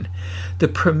 1941. The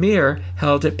premiere,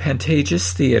 held at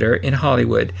Pantages Theater in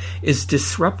Hollywood, is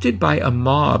disrupted by a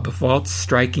mob of Walt's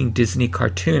striking Disney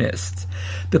cartoonists.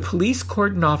 The police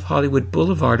cordon off Hollywood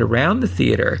Boulevard around the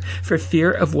theater for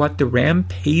fear of what the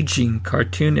rampaging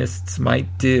cartoonists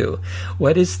might do.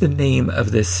 What is the name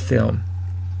of this film?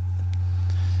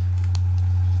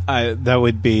 That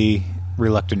would be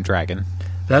Reluctant Dragon.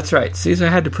 That's right. Caesar, I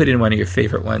had to put in one of your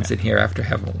favorite ones in here after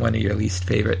having one of your least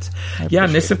favorites. Yeah,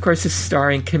 and this, of course, is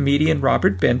starring comedian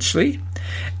Robert Benchley.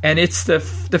 And it's the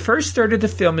first third of the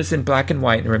film is in black and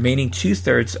white, and the remaining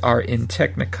 2/3 are in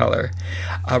Technicolor.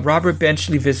 Robert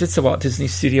Benchley visits the Walt Disney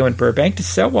Studio in Burbank to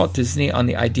sell Walt Disney on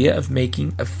the idea of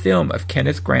making a film of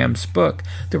Kenneth Graham's book,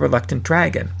 The Reluctant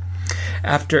Dragon.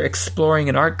 After exploring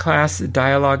an art class, a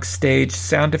dialogue stage,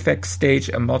 sound effects stage,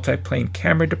 a multi-plane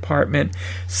camera department,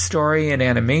 story and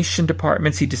animation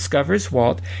departments, he discovers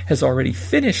Walt has already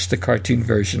finished the cartoon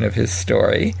version of his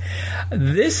story.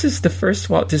 This is the first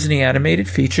Walt Disney animated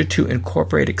feature to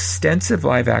incorporate extensive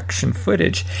live-action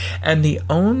footage and the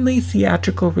only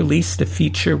theatrical release to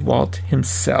feature Walt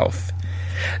himself.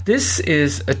 This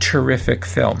is a terrific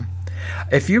film.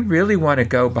 If you really want to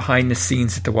go behind the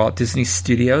scenes at the Walt Disney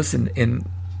Studios in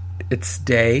its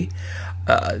day,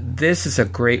 this is a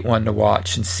great one to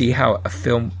watch and see how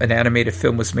an animated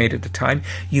film was made at the time.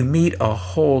 You meet a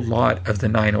whole lot of the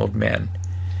 9 Old Men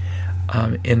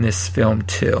in this film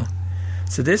too.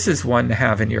 So this is one to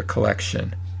have in your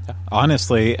collection.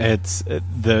 Honestly, it's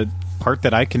the part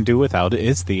that I can do without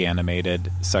is the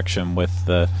animated section with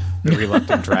the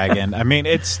Reluctant Dragon. I mean,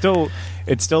 it's still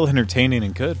entertaining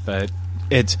and good, but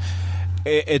it's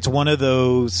one of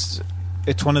those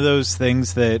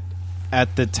things that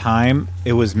at the time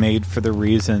it was made for the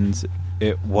reasons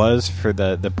it was for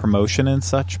the promotion and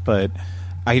such, but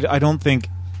I don't think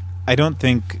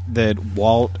that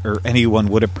Walt or anyone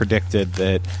would have predicted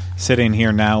that sitting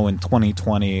here now in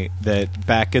 2020 that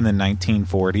back in the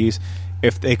 1940s,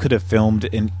 if they could have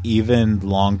filmed an even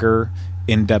longer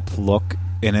in-depth look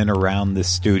in and around the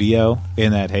studio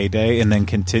in that heyday and then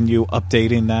continue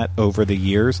updating that over the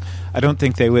years, I don't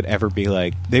think they would ever be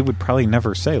like, they would probably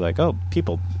never say like, oh,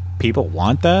 people people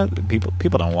want that.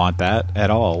 People don't want that at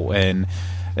all. And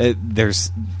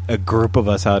there's a group of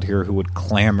us out here who would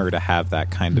clamor to have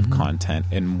that kind of content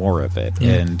and more of it.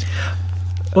 Yeah. And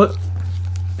well,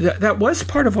 that was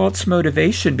part of Walt's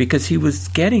motivation, because he was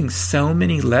getting so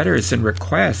many letters and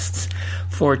requests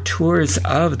for tours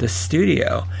of the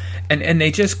studio, and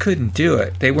they just couldn't do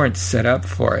it. They weren't set up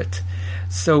for it.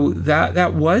 So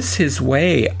that was his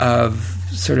way of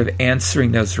sort of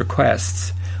answering those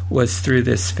requests, was through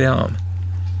this film.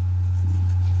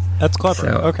 That's clever.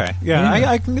 So, okay. Yeah.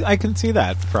 I can see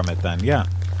that from it then. Yeah.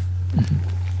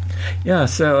 Yeah.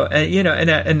 So,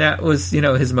 and that was,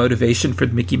 his motivation for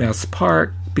Mickey Mouse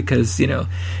Park, because, he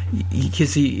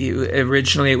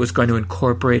originally it was going to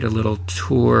incorporate a little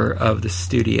tour of the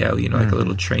studio, like a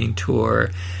little train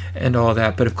tour and all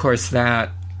that. But of course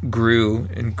that grew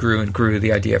and grew and grew,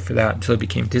 the idea for that, until it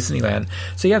became Disneyland.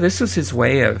 So yeah, this was his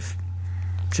way of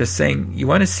just saying, you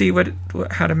want to see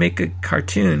how to make a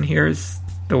cartoon, here's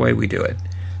the way we do it,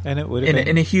 and it would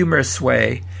in a humorous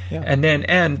way, yeah. and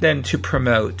then to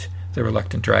promote the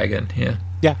Reluctant Dragon.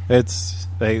 It's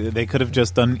they could have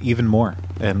just done even more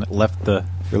and left the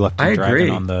Reluctant Dragon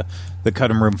on the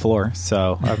cutting room floor.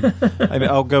 So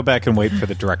I'll go back and wait for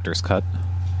the director's cut.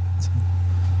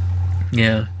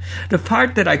 Yeah, the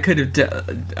part that I could have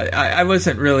done, I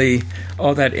wasn't really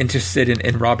all that interested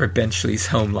in Robert Benchley's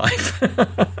home life.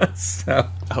 So,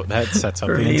 that sets up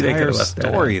the entire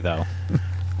story, though.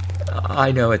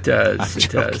 I know it does.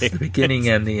 It does. The beginning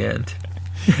and the end.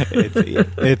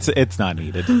 It's not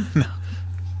needed. No.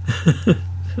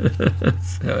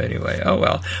 So anyway,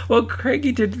 well, Craig,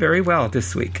 you did very well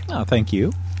this week. Oh, thank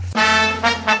you.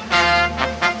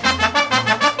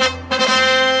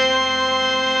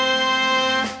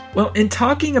 Well, in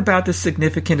talking about the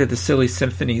significance of the Silly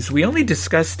Symphonies, we only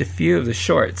discussed a few of the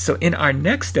shorts. So in our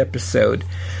next episode,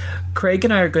 Craig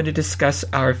and I are going to discuss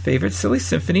our favorite Silly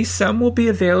Symphonies. Some will be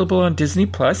available on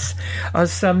Disney+.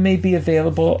 Some may be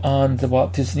available on the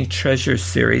Walt Disney Treasure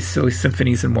series, Silly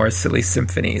Symphonies and More Silly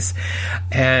Symphonies.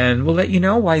 And we'll let you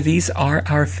know why these are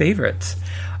our favorites.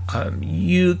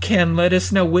 You can let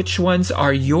us know which ones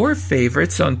are your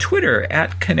favorites on Twitter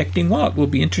at Connecting Walt. We'll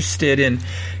be interested in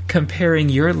comparing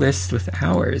your list with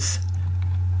ours.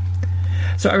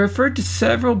 So I referred to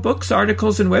several books,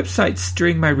 articles, and websites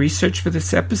during my research for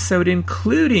this episode,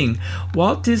 including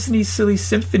Walt Disney's Silly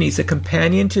Symphonies, a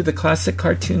companion to the classic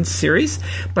cartoon series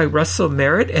by Russell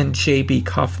Merritt and J.B.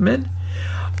 Kaufman.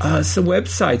 Some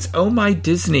websites: Oh My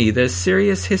Disney, The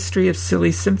Serious History of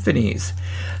Silly Symphonies.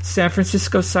 San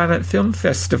Francisco Silent Film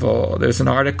Festival. There's an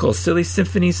article, Silly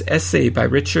Symphonies Essay by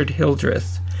Richard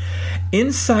Hildreth.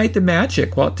 Inside the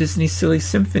Magic, Walt Disney Silly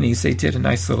Symphonies. They did a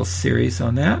nice little series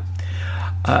on that.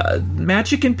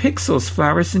 Magic in Pixels,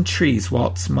 Flowers and Trees,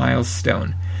 Walt's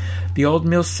Milestone. The Old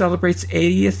Mill Celebrates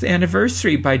 80th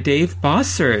Anniversary by Dave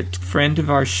Bossert, friend of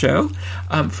our show,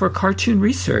 for Cartoon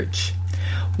Research.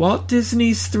 Walt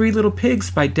Disney's Three Little Pigs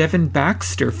by Devin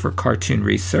Baxter for Cartoon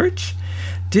Research.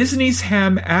 Disney's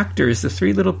Ham Actors, The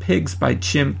Three Little Pigs by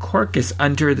Jim Korkis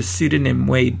under the pseudonym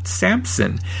Wade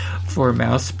Sampson for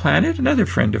Mouse Planet, another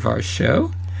friend of our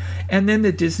show. And then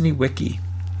the Disney Wiki.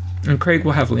 And Craig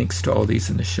will have links to all these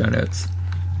in the show notes.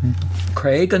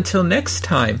 Craig, until next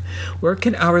time, where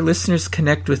can our listeners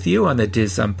connect with you on the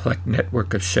Diz Unplugged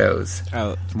network of shows?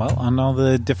 Well, on all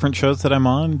the different shows that I'm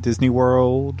on, Disney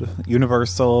World,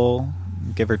 Universal,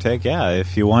 give or take. Yeah,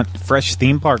 if you want fresh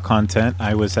theme park content,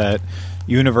 I was at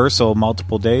Universal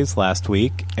multiple days last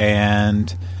week,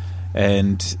 and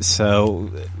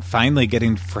so finally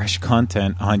getting fresh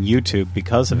content on YouTube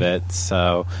because of it.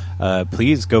 So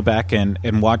please go back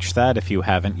and watch that if you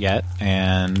haven't yet.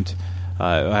 And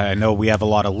I know we have a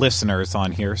lot of listeners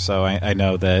on here, so I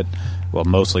know that, well,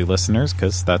 mostly listeners,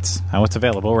 because that's how it's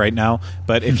available right now.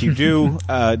 But if you do,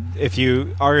 if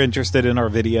you are interested in our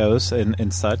videos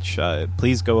and such,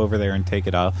 please go over there and check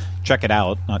it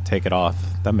out, not take it off.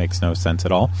 That makes no sense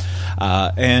at all.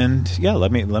 And yeah,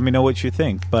 let me know what you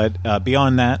think. But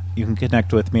beyond that, you can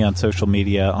connect with me on social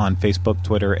media on Facebook,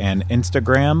 Twitter, and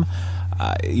Instagram.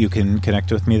 You can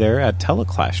connect with me there at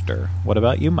Teleclaster. What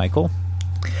about you, Michael?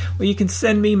 Well, you can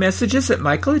send me messages at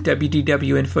Michael at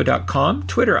wdwinfo.com.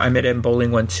 Twitter, I'm at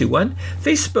mbowling121.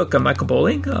 Facebook, I'm Michael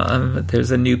Bowling.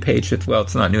 There's a new page with, well,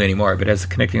 it's not new anymore, but it has a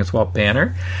Connecting with Walt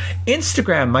banner.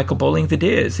 Instagram, Michael Bowling the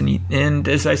Diz. And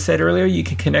as I said earlier, you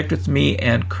can connect with me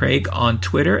and Craig on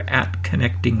Twitter at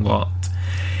Connecting Walt.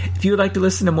 If you would like to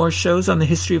listen to more shows on the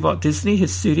history of Walt Disney,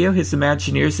 his studio, his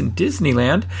Imagineers, and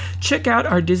Disneyland, check out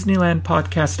our Disneyland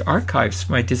podcast archives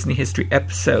for my Disney history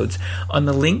episodes on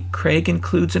the link Craig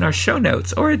includes in our show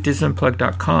notes or at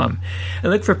DisneyUnplugged.com.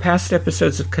 And look for past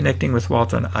episodes of Connecting with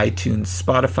Walt on iTunes,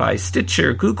 Spotify,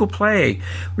 Stitcher, Google Play,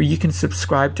 where you can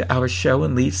subscribe to our show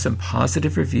and leave some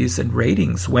positive reviews and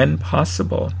ratings when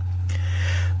possible.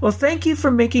 Well, thank you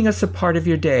for making us a part of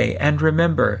your day, and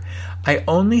remember, I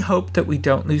only hope that we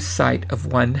don't lose sight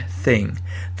of one thing,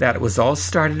 that it was all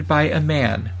started by a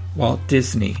man, Walt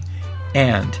Disney,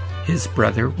 and his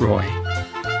brother Roy.